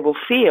inevitably they will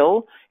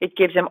feel, it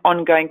gives them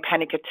ongoing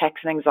panic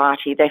attacks and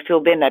anxiety. They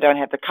feel then they don't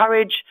have the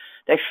courage,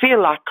 they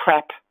feel like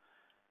crap,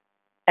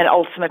 and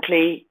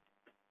ultimately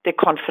their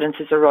confidence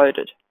is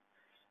eroded.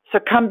 So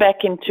come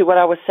back into what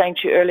I was saying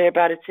to you earlier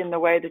about it's in the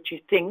way that you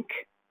think.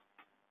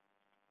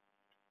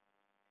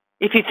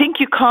 If you think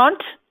you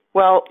can't,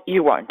 well,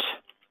 you won't.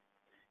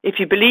 If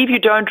you believe you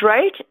don't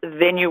rate,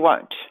 then you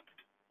won't.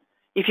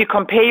 If you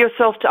compare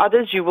yourself to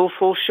others, you will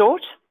fall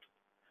short.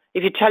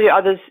 If you tell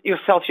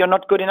yourself you're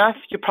not good enough,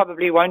 you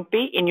probably won't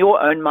be, in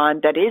your own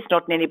mind, that is,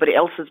 not in anybody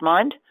else's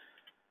mind.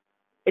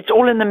 It's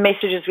all in the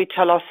messages we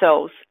tell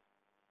ourselves.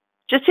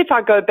 Just if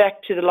I go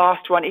back to the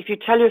last one, if you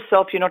tell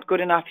yourself you're not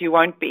good enough, you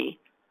won't be.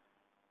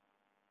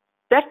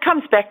 That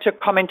comes back to a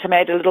comment I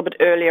made a little bit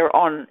earlier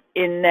on,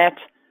 in that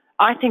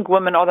I think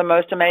women are the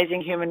most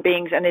amazing human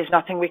beings and there's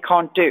nothing we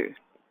can't do.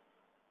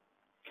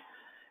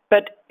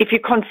 But if you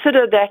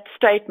consider that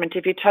statement,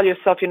 if you tell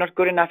yourself you're not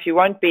good enough, you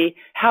won't be,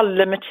 how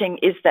limiting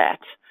is that?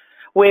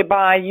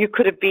 Whereby you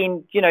could have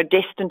been,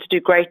 destined to do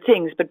great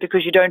things, but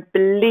because you don't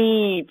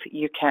believe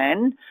you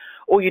can,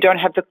 or you don't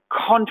have the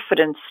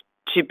confidence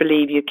to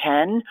believe you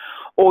can,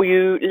 or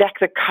you lack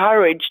the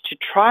courage to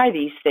try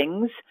these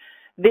things,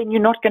 then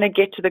you're not going to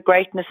get to the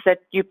greatness that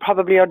you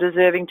probably are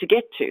deserving to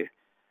get to.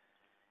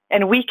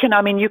 And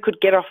you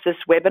could get off this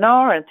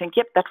webinar and think,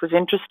 yep, that was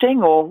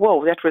interesting, or,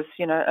 whoa, that was,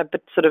 a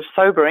bit sort of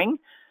sobering.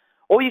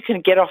 Or you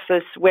can get off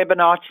this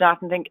webinar tonight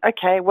and think,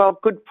 okay, well,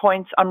 good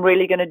points. I'm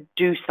really going to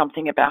do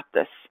something about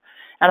this.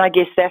 And I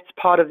guess that's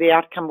part of the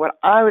outcome. What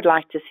I would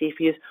like to see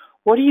for you is,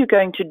 what are you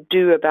going to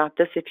do about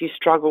this if you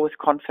struggle with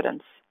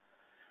confidence?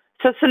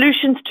 So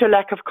solutions to a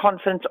lack of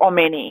confidence are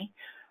many,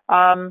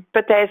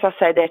 but as I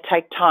say, they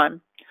take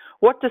time.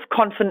 What does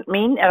confident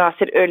mean? And I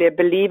said earlier,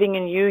 believing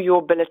in you,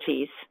 your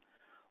abilities.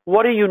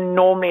 What are you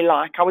normally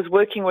like? I was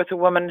working with a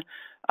woman,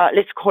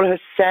 let's call her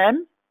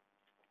Sam,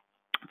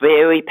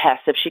 very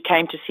passive. She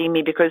came to see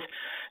me because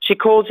she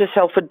calls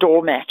herself a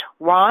doormat.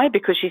 Why?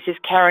 Because she says,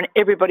 Karen,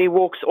 everybody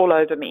walks all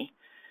over me.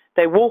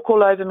 They walk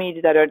all over me.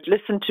 They don't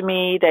listen to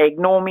me. They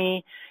ignore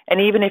me.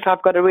 And even if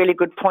I've got a really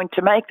good point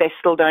to make, they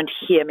still don't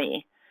hear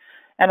me.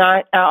 And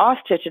I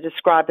asked her to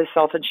describe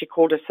herself, and she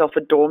called herself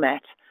a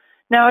doormat.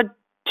 Now,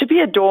 to be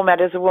a doormat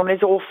as a woman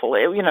is awful.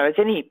 As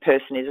any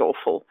person is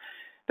awful.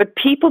 But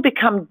people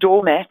become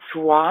doormats.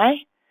 Why?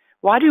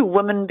 Why do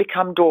women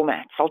become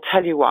doormats? I'll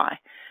tell you why.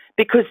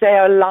 Because they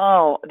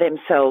allow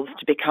themselves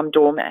to become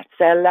doormats.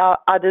 They allow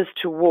others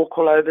to walk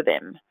all over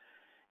them.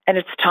 And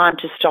it's time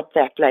to stop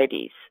that,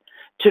 ladies.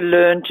 To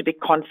learn to be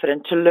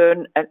confident, to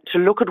learn to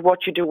look at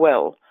what you do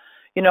well.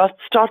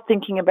 Start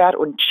thinking about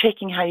and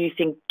checking how you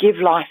think. Give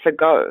life a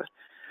go.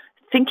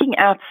 Thinking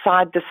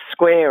outside the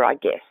square, I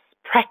guess.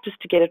 Practice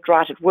to get it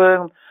right at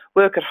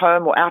work at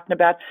home or out and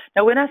about.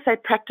 Now, when I say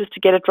practice to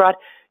get it right,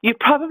 you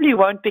probably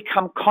won't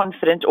become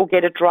confident or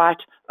get it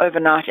right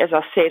overnight, as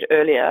I said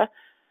earlier.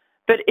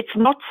 But it's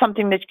not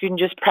something that you can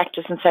just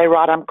practice and say,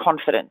 right, I'm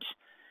confident.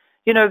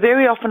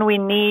 Very often we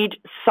need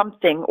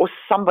something or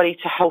somebody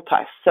to help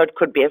us. So it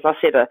could be, as I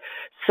said, a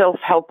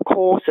self-help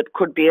course. It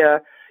could be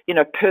a,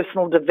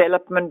 personal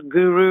development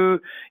guru.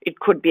 It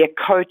could be a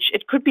coach.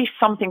 It could be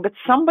something, but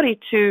somebody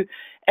to,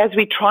 as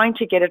we're trying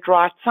to get it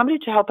right, somebody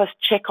to help us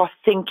check our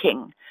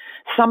thinking,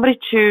 somebody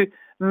to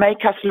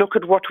make us look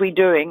at what we're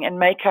doing and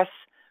make us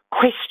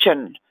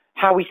question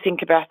how we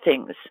think about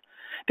things.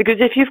 Because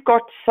if you've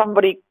got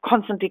somebody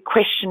constantly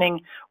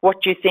questioning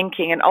what you're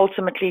thinking and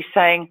ultimately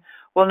saying,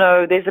 well,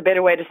 no, there's a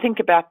better way to think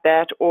about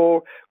that,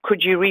 or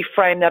could you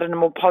reframe that in a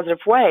more positive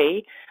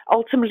way,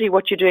 ultimately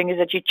what you're doing is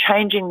that you're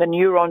changing the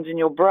neurons in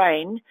your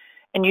brain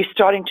and you're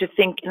starting to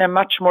think in a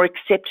much more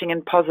accepting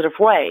and positive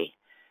way.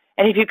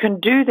 And if you can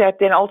do that,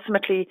 then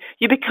ultimately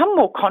you become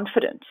more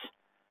confident.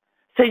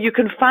 So you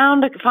can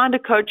find a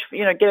coach,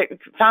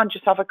 found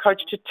yourself a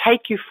coach to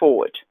take you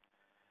forward.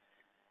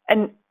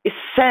 And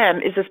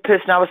Sam is this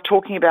person I was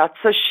talking about.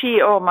 So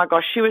she, oh my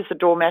gosh, she was the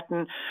doormat,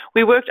 and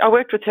I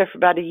worked with her for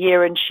about a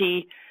year, and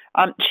she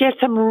She had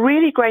some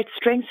really great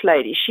strengths,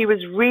 lady. She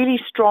was really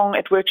strong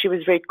at work. She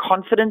was very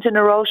confident in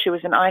her role. She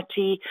was in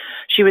IT.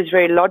 She was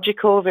very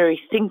logical,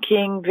 very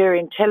thinking, very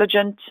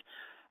intelligent.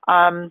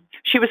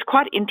 She was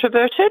quite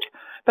introverted,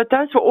 but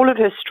those were all of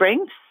her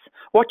strengths.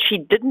 What she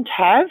didn't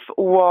have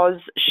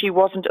was she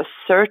wasn't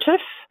assertive,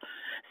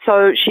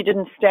 so she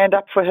didn't stand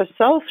up for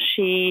herself.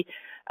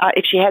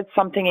 If she had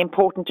something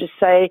important to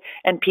say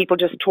and people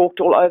just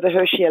talked all over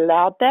her, she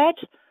allowed that.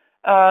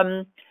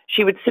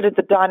 She would sit at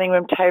the dining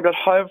room table at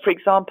home, for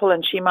example,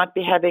 and she might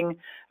be having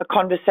a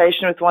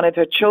conversation with one of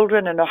her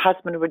children, and her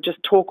husband would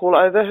just talk all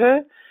over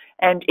her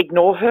and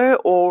ignore her.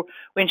 Or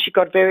when she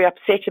got very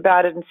upset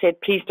about it and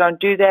said, please don't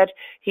do that,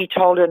 he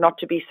told her not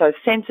to be so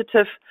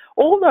sensitive.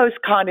 All those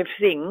kind of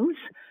things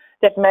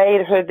that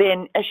made her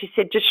then, as she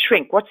said, just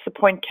shrink. What's the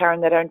point, Karen?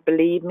 They don't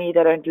believe me.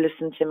 They don't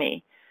listen to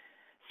me.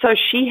 So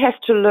she has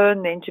to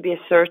learn then to be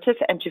assertive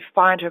and to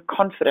find her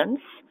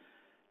confidence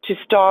to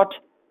start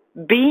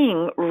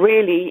being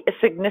really a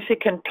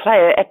significant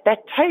player at that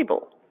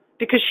table,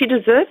 because she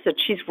deserves it.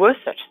 She's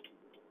worth it.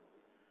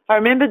 I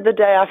remember the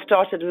day I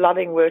started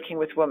loving working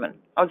with women.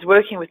 I was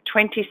working with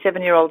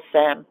 27-year-old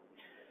Sam.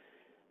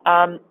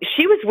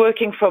 She was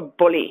working for a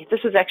bully.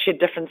 This was actually a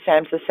different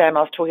Sam to the Sam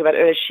I was talking about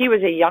earlier. She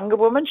was a younger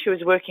woman. She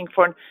was working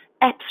for an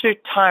absolute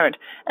tyrant.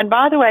 And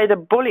by the way, the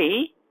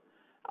bully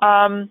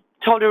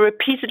told her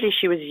repeatedly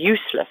she was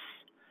useless.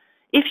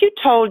 If you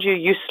told you're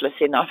useless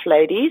enough,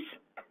 ladies,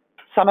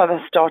 some of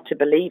us start to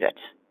believe it.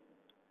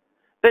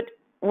 But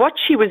what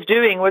she was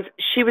doing was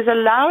she was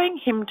allowing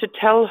him to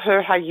tell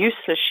her how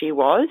useless she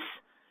was,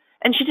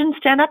 and she didn't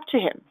stand up to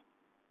him.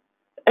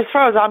 As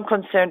far as I'm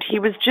concerned, he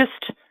was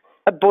just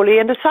a bully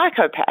and a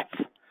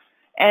psychopath.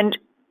 And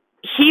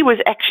he was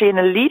actually in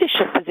a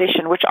leadership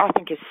position, which I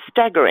think is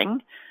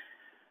staggering.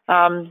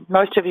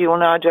 Most of you will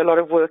know I do a lot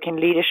of work in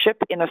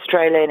leadership in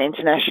Australia and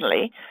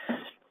internationally,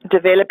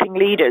 developing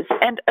leaders.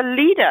 And a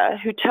leader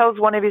who tells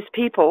one of his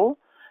people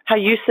how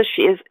useless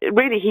she is,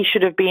 really he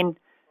should have been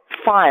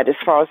fired as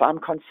far as I'm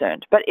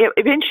concerned. But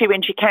eventually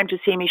when she came to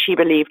see me, she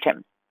believed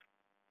him.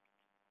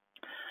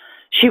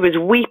 She was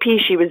weepy,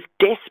 she was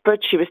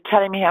desperate, she was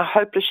telling me how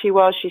hopeless she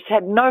was. She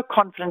had no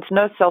confidence,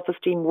 no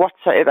self-esteem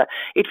whatsoever.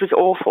 It was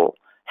awful.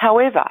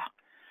 However,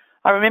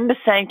 I remember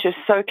saying to her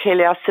so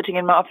clearly, I was sitting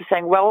in my office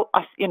saying, well,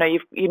 you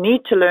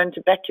need to learn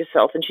to back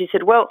yourself. And she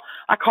said, well,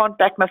 I can't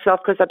back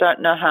myself because I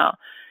don't know how.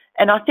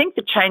 And I think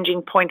the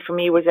changing point for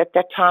me was at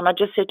that time, I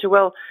just said to her,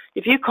 well,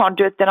 if you can't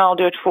do it, then I'll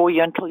do it for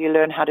you until you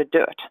learn how to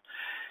do it.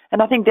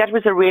 And I think that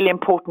was a really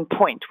important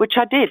point, which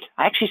I did.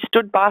 I actually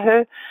stood by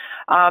her.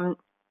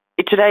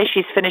 Today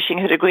she's finishing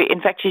her degree.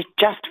 In fact, she's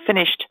just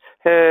finished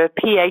her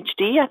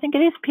PhD. I think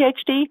it is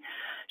PhD.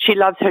 She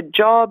loves her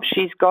job.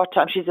 She's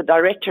a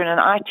director in an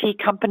IT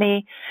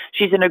company.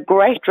 She's in a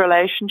great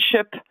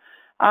relationship.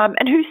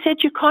 And who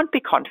said you can't be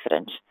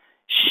confident?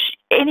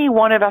 Any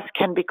one of us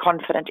can be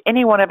confident.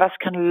 Any one of us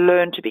can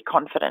learn to be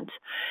confident.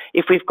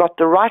 If we've got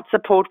the right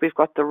support, we've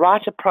got the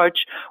right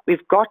approach,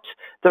 we've got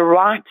the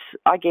right,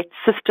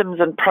 systems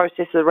and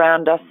processes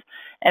around us,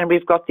 and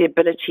we've got the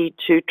ability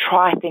to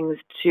try things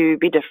to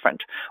be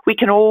different. We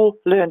can all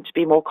learn to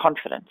be more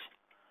confident.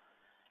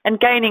 And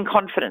gaining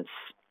confidence.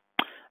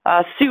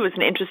 Sue was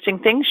an interesting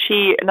thing.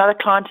 Another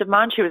client of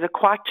mine, she was a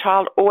quiet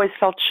child, always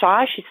felt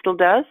shy. She still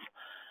does.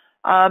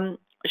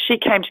 She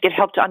came to get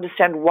help to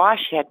understand why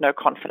she had no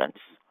confidence.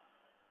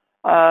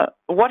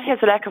 What has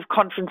a lack of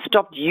confidence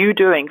stopped you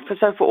doing?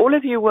 So for all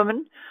of you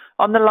women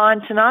on the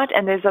line tonight,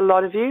 and there's a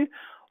lot of you,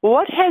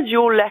 what has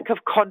your lack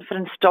of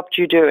confidence stopped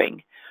you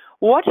doing?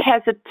 What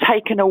has it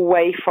taken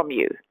away from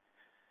you?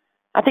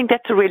 I think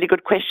that's a really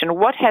good question.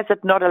 What has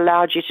it not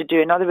allowed you to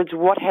do? In other words,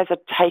 what has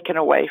it taken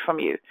away from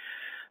you?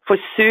 For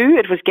Sue,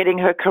 it was getting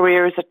her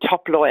career as a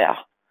top lawyer.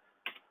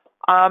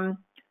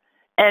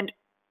 And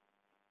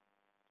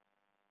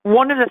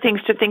one of the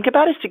things to think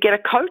about is to get a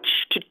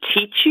coach to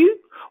teach you,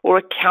 or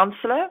a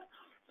counselor,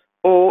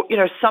 or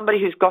somebody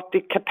who's got the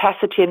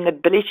capacity and the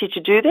ability to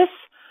do this.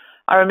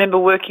 I remember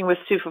working with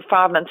Sue for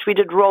 5 months. We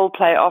did role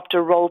play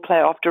after role play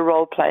after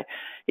role play.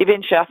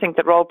 Eventually, I think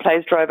the role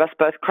plays drove us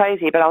both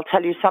crazy, but I'll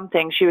tell you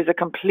something. She was a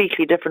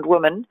completely different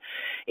woman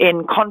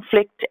in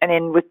conflict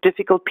and with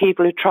difficult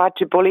people who tried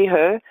to bully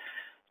her.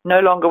 No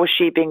longer was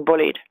she being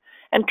bullied.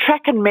 And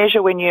track and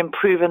measure when you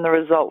improve in the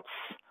results.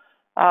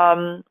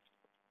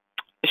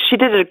 She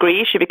did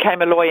agree. She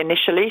became a lawyer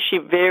initially.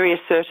 She's very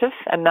assertive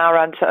and now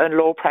runs her own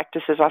law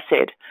practice, as I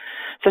said.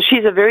 So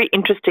she's a very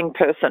interesting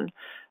person,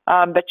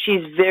 but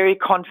she's very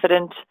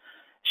confident.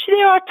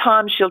 There are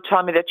times she'll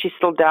tell me that she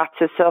still doubts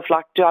herself,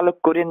 like, do I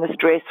look good in this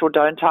dress or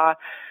don't I?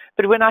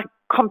 But when I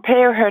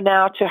compare her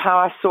now to how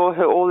I saw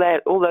her all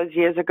those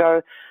years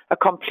ago, a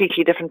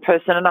completely different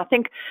person. And I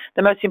think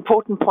the most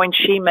important point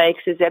she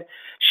makes is that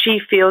she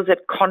feels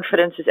that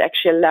confidence has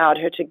actually allowed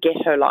her to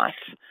get her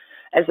life,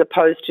 as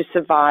opposed to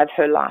survive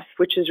her life,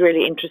 which is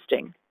really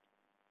interesting.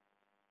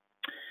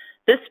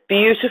 This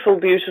beautiful,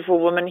 beautiful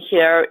woman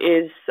here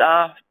is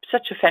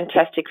such a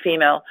fantastic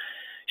female.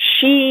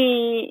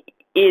 She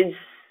is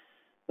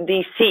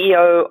the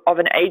CEO of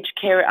an aged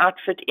care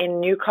outfit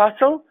in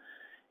Newcastle,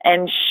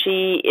 and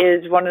she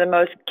is one of the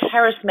most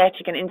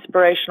charismatic and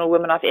inspirational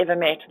women I've ever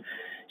met.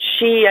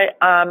 She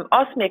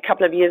asked me a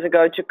couple of years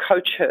ago to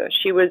coach her.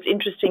 She was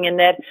interesting in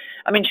that,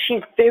 I mean,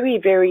 she's very,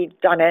 very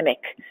dynamic.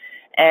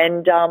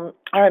 And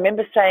I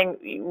remember saying,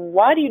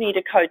 why do you need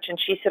a coach? And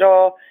she said,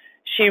 oh,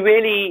 she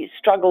really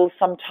struggles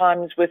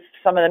sometimes with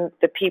some of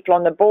the people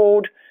on the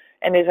board.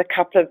 And there's a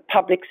couple of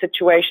public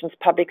situations,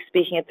 public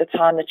speaking at the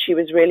time, that she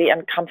was really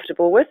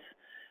uncomfortable with.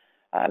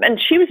 And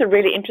she was a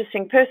really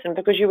interesting person,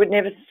 because you would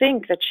never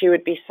think that she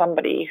would be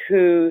somebody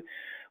who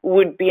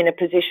would be in a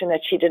position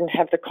that she didn't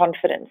have the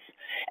confidence.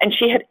 And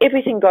she had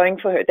everything going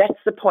for her.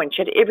 That's the point.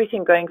 She had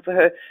everything going for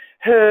her.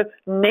 Her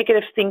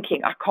negative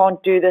thinking, I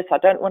can't do this, I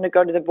don't want to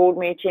go to the board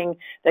meeting,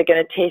 they're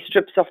going to tear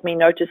strips off me,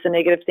 notice the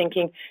negative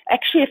thinking,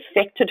 actually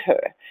affected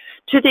her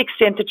to the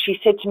extent that she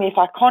said to me, if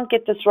I can't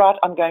get this right,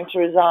 I'm going to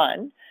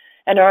resign.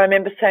 And I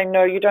remember saying,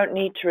 no, you don't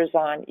need to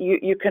resign.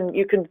 You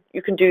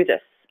can do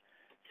this.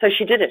 So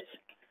she did it.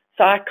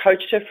 So I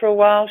coached her for a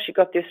while. She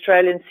got the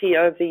Australian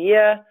CEO of the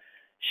Year.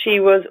 She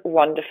was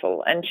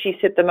wonderful. And she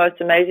said the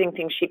most amazing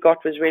thing she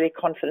got was really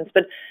confidence.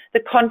 But the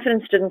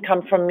confidence didn't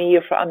come from me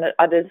or from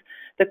others.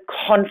 The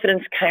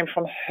confidence came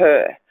from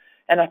her.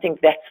 And I think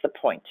that's the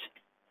point.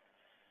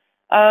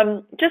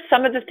 Just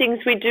some of the things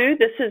we do.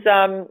 This is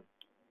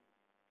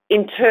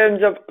in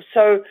terms of,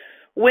 so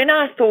when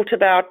I thought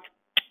about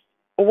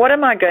what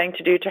am I going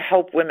to do to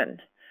help women?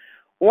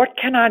 What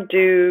can I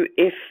do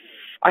if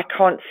I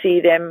can't see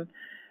them?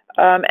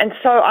 And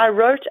so I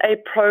wrote a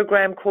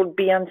program called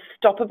Be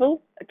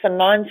Unstoppable. It's a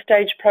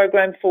 9-stage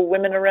program for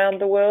women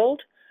around the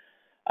world,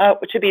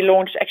 to be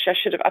launched. Actually, I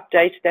should have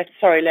updated that.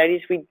 Sorry,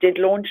 ladies, we did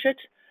launch it.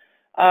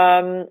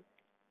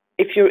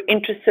 If you're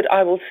interested,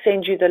 I will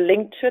send you the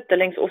link to it. The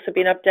link's also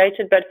been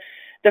updated. But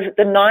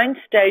the 9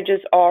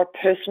 stages are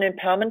personal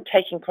empowerment,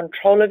 taking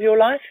control of your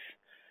life,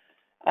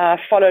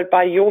 followed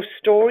by your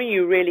story,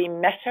 you really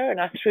matter. And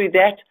I threw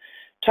that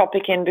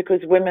topic in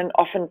because women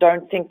often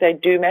don't think they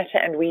do matter,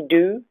 and we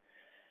do.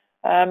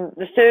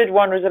 The third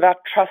one was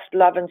about trust,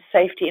 love, and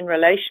safety in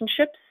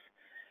relationships.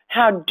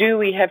 How do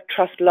we have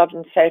trust, love,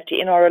 and safety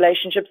in our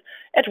relationships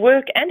at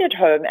work and at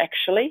home,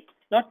 actually,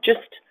 not just,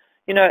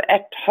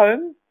 at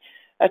home.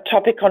 A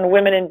topic on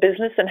women in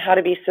business and how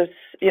to be,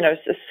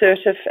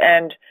 assertive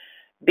and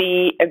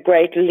be a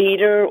great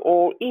leader,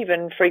 or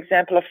even, for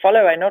example, a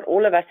follower. Not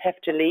all of us have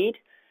to lead.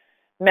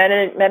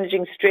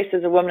 Managing stress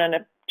as a woman in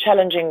a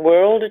challenging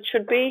world, it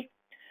should be.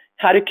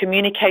 How to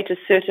communicate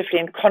assertively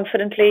and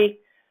confidently.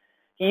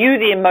 You,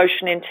 the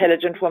emotionally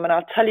intelligent woman,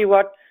 I'll tell you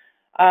what,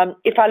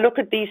 if I look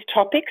at these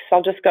topics,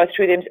 I'll just go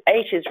through them.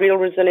 8 is real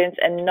resilience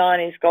and 9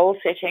 is goal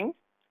setting.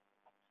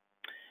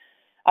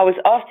 I was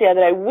asked the other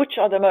day, which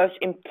are the most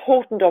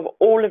important of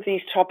all of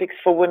these topics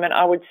for women?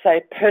 I would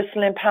say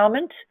personal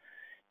empowerment,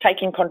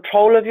 taking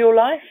control of your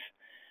life.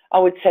 I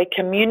would say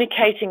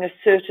communicating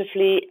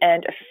assertively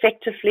and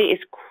effectively is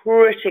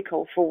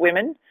critical for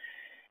women.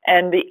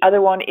 And the other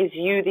one is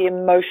you, the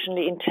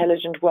emotionally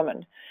intelligent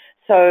woman.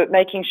 So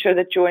making sure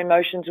that your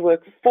emotions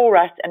work for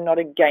us and not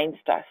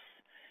against us.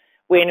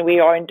 When we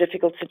are in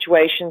difficult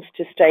situations,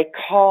 to stay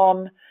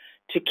calm,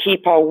 to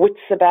keep our wits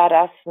about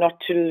us, not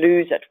to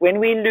lose it. When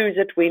we lose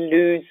it, we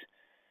lose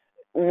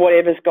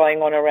whatever's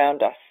going on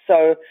around us.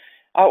 So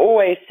I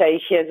always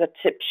say, here's a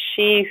tip: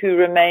 she who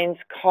remains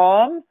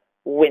calm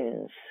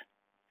wins.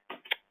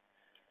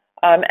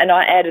 And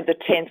I added the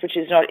 10th, which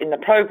is not in the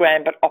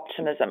program, but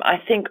optimism. I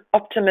think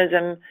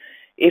optimism,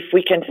 if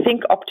we can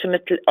think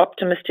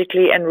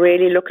optimistically and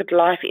really look at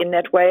life in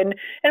that way.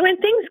 And when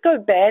things go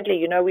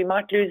badly, we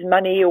might lose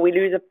money, or we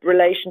lose a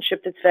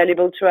relationship that's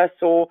valuable to us,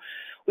 or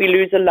we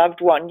lose a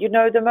loved one.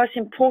 The most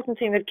important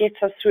thing that gets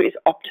us through is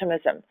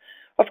optimism.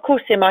 Of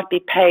course, there might be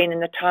pain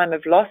in the time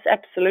of loss,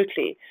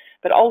 absolutely.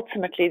 But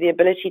ultimately, the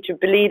ability to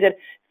believe that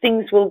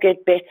things will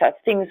get better,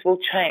 things will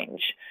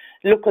change.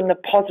 Look on the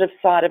positive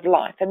side of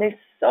life. And there's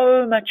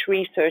so much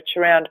research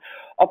around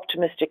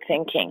optimistic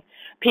thinking.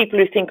 People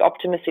who think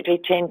optimistically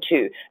tend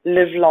to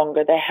live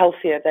longer, they're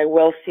healthier, they're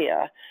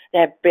wealthier, they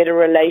have better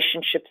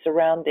relationships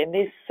around them.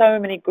 There's so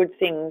many good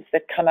things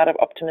that come out of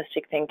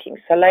optimistic thinking.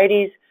 So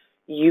ladies,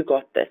 you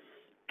got this.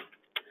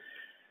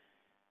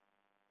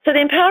 So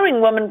the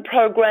Empowering Woman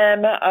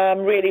program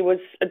really was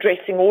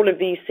addressing all of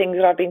these things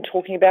that I've been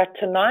talking about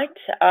tonight,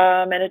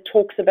 and it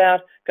talks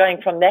about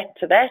going from that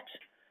to that.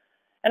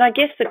 And I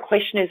guess the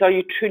question is, are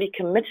you truly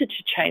committed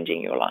to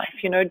changing your life?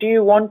 Do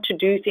you want to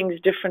do things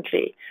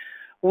differently?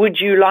 Would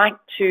you like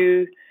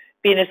to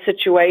be in a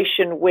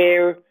situation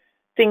where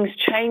things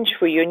change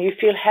for you and you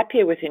feel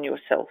happier within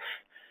yourself?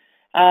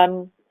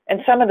 And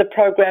some of the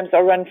programs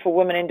are run for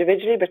women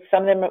individually, but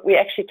some of them we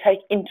actually take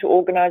into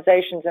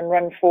organizations and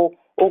run for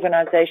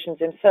organizations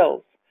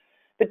themselves.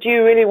 But do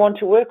you really want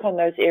to work on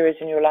those areas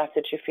in your life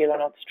that you feel are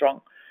not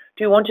strong?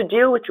 Do you want to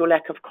deal with your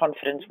lack of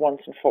confidence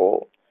once and for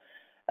all?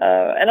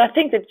 And I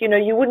think that,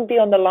 you wouldn't be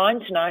on the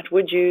line tonight,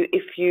 would you,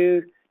 if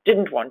you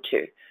didn't want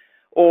to?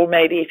 Or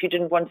maybe if you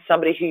didn't want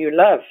somebody who you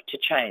love to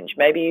change.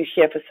 Maybe you're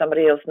here for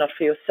somebody else, not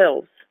for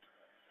yourselves.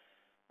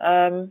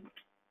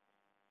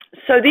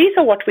 So these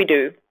are what we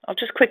do. I'll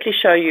just quickly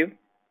show you.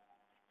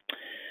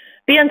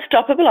 Be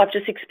unstoppable. I've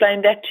just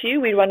explained that to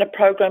you. We run a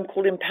program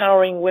called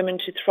Empowering Women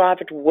to Thrive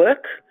at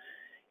Work.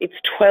 It's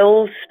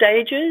 12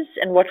 stages,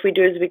 and what we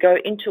do is we go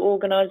into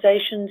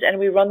organizations and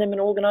we run them in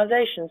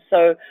organizations.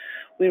 So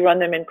we run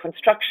them in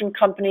construction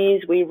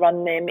companies, we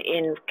run them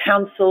in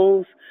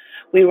councils,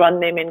 we run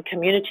them in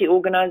community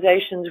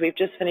organizations. We've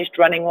just finished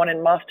running one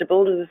in Master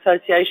Builders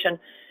Association.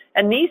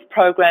 And these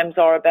programs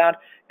are about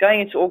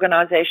going into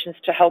organizations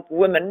to help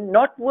women,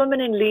 not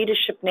women in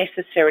leadership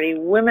necessarily,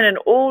 women in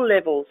all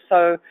levels.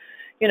 So,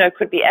 you know,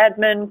 could be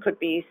admin, could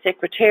be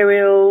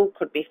secretarial,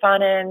 could be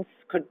finance,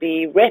 could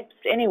be reps,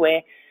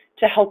 anywhere,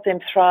 to help them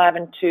thrive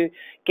and to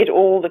get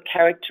all the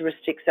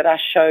characteristics that I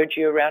showed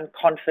you around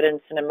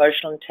confidence and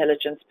emotional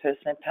intelligence,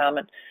 personal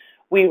empowerment.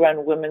 We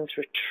run women's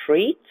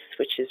retreats,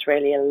 which is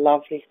really a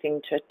lovely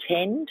thing to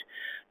attend,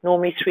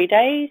 normally 3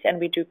 days, and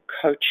we do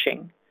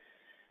coaching.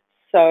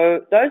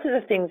 So those are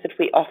the things that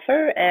we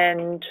offer,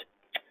 and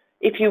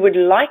if you would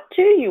like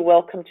to, you're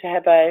welcome to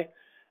have a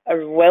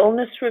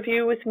wellness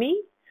review with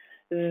me.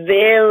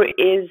 There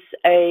is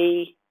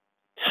a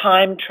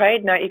time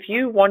trade. Now, if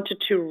you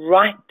wanted to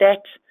write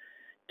that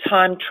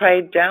time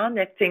trade down,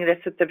 that thing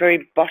that's at the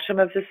very bottom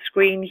of the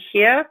screen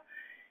here,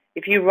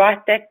 if you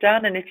write that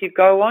down and if you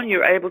go on,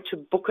 you're able to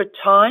book a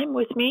time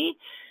with me.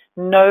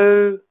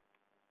 No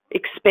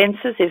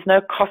expenses, there's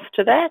no cost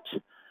to that.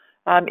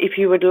 If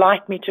you would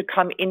like me to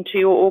come into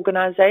your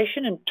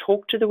organization and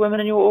talk to the women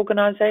in your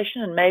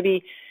organization and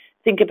maybe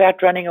think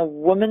about running a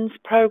women's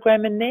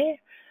program in there,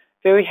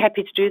 very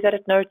happy to do that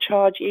at no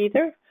charge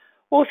either.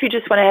 Or if you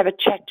just want to have a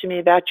chat to me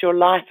about your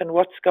life and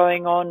what's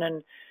going on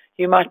and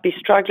you might be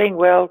struggling,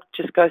 well,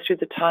 just go through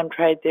the time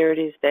trade. There it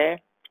is there.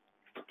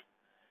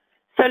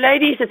 So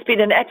ladies, it's been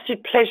an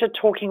absolute pleasure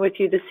talking with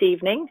you this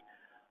evening.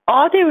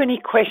 Are there any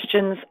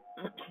questions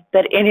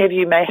that any of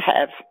you may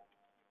have?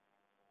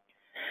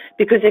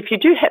 Because if you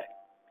do have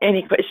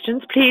any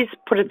questions, please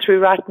put it through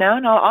right now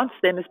and I'll answer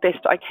them as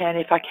best I can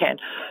if I can.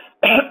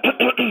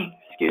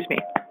 Excuse me.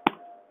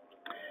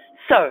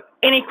 So,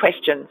 any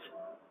questions?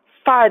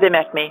 Fire them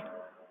at me.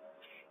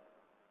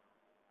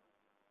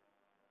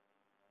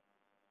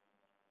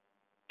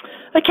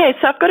 Okay,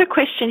 so I've got a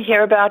question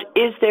here about,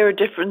 is there a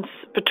difference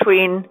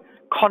between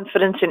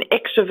confidence in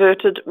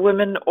extroverted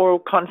women or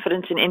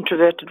confidence in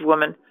introverted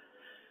women?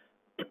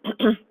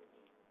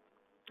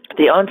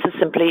 The answer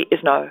simply is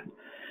no.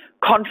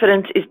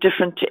 Confidence is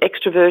different to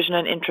extroversion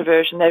and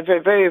introversion. They're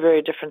very, very,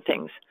 very different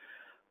things.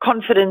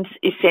 Confidence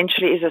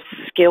essentially is a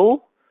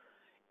skill.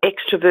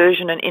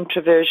 Extroversion and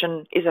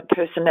introversion is a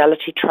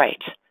personality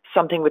trait,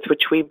 something with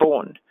which we're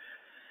born.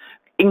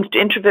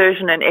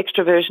 Introversion and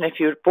extroversion, if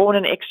you're born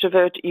an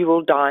extrovert, you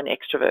will die an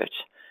extrovert.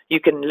 You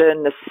can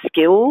learn the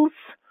skills.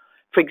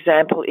 For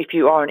example, if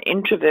you are an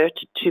introvert,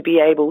 to be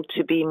able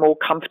to be more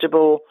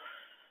comfortable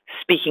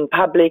speaking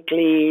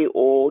publicly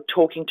or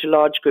talking to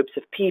large groups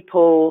of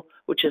people,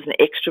 which is an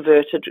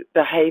extroverted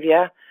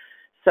behavior.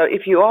 So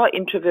if you are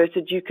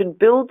introverted, you can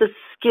build the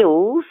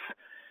skills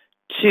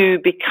to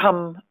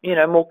become, you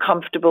know, more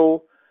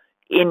comfortable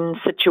in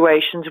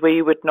situations where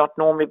you would not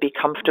normally be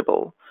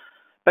comfortable.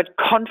 But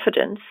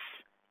confidence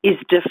is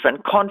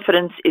different.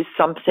 Confidence is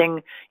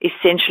something,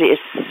 essentially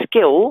a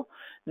skill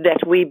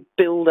that we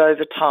build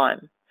over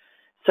time.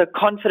 So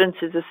confidence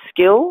is a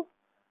skill.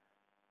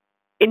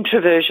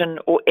 Introversion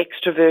or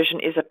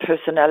extroversion is a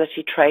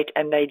personality trait,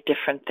 and they're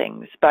different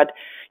things. But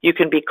you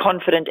can be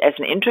confident as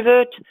an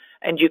introvert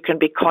and you can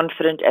be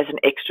confident as an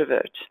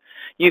extrovert.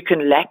 You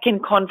can lack in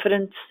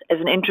confidence as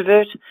an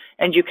introvert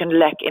and you can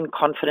lack in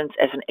confidence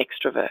as an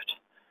extrovert.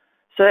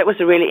 So that was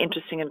a really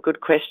interesting and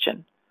good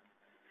question.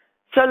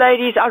 So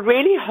ladies, I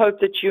really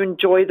hope that you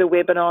enjoy the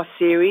webinar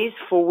series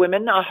for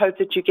women. I hope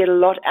that you get a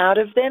lot out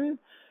of them.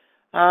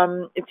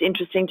 It's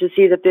interesting to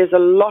see that there's a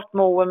lot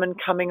more women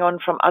coming on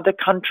from other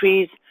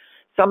countries.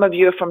 Some of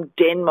you are from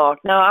Denmark.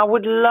 Now, I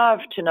would love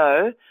to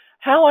know,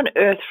 how on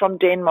earth from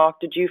Denmark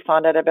did you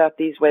find out about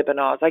these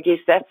webinars? I guess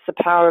that's the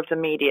power of the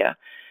media.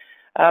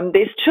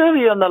 There's 2 of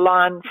you on the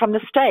line from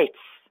the States.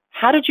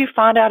 How did you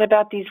find out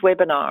about these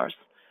webinars?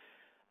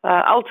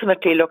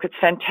 Ultimately, look, it's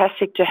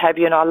fantastic to have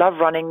you, and I love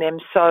running them.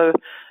 So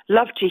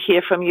love to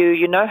hear from you.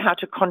 You know how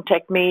to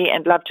contact me,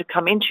 and love to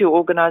come into your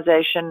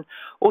organization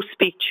or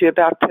speak to you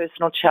about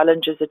personal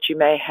challenges that you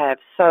may have.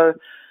 So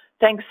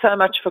thanks so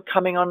much for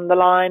coming on the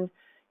line.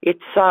 It's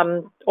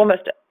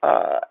almost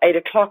 8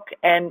 o'clock,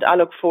 and I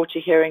look forward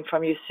to hearing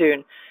from you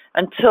soon.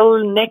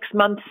 Until next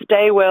month,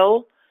 stay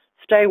well,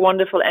 stay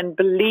wonderful, and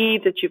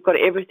believe that you've got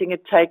everything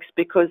it takes,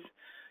 because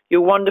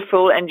you're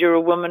wonderful and you're a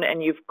woman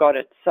and you've got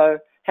it. So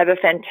have a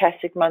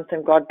fantastic month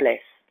and God bless.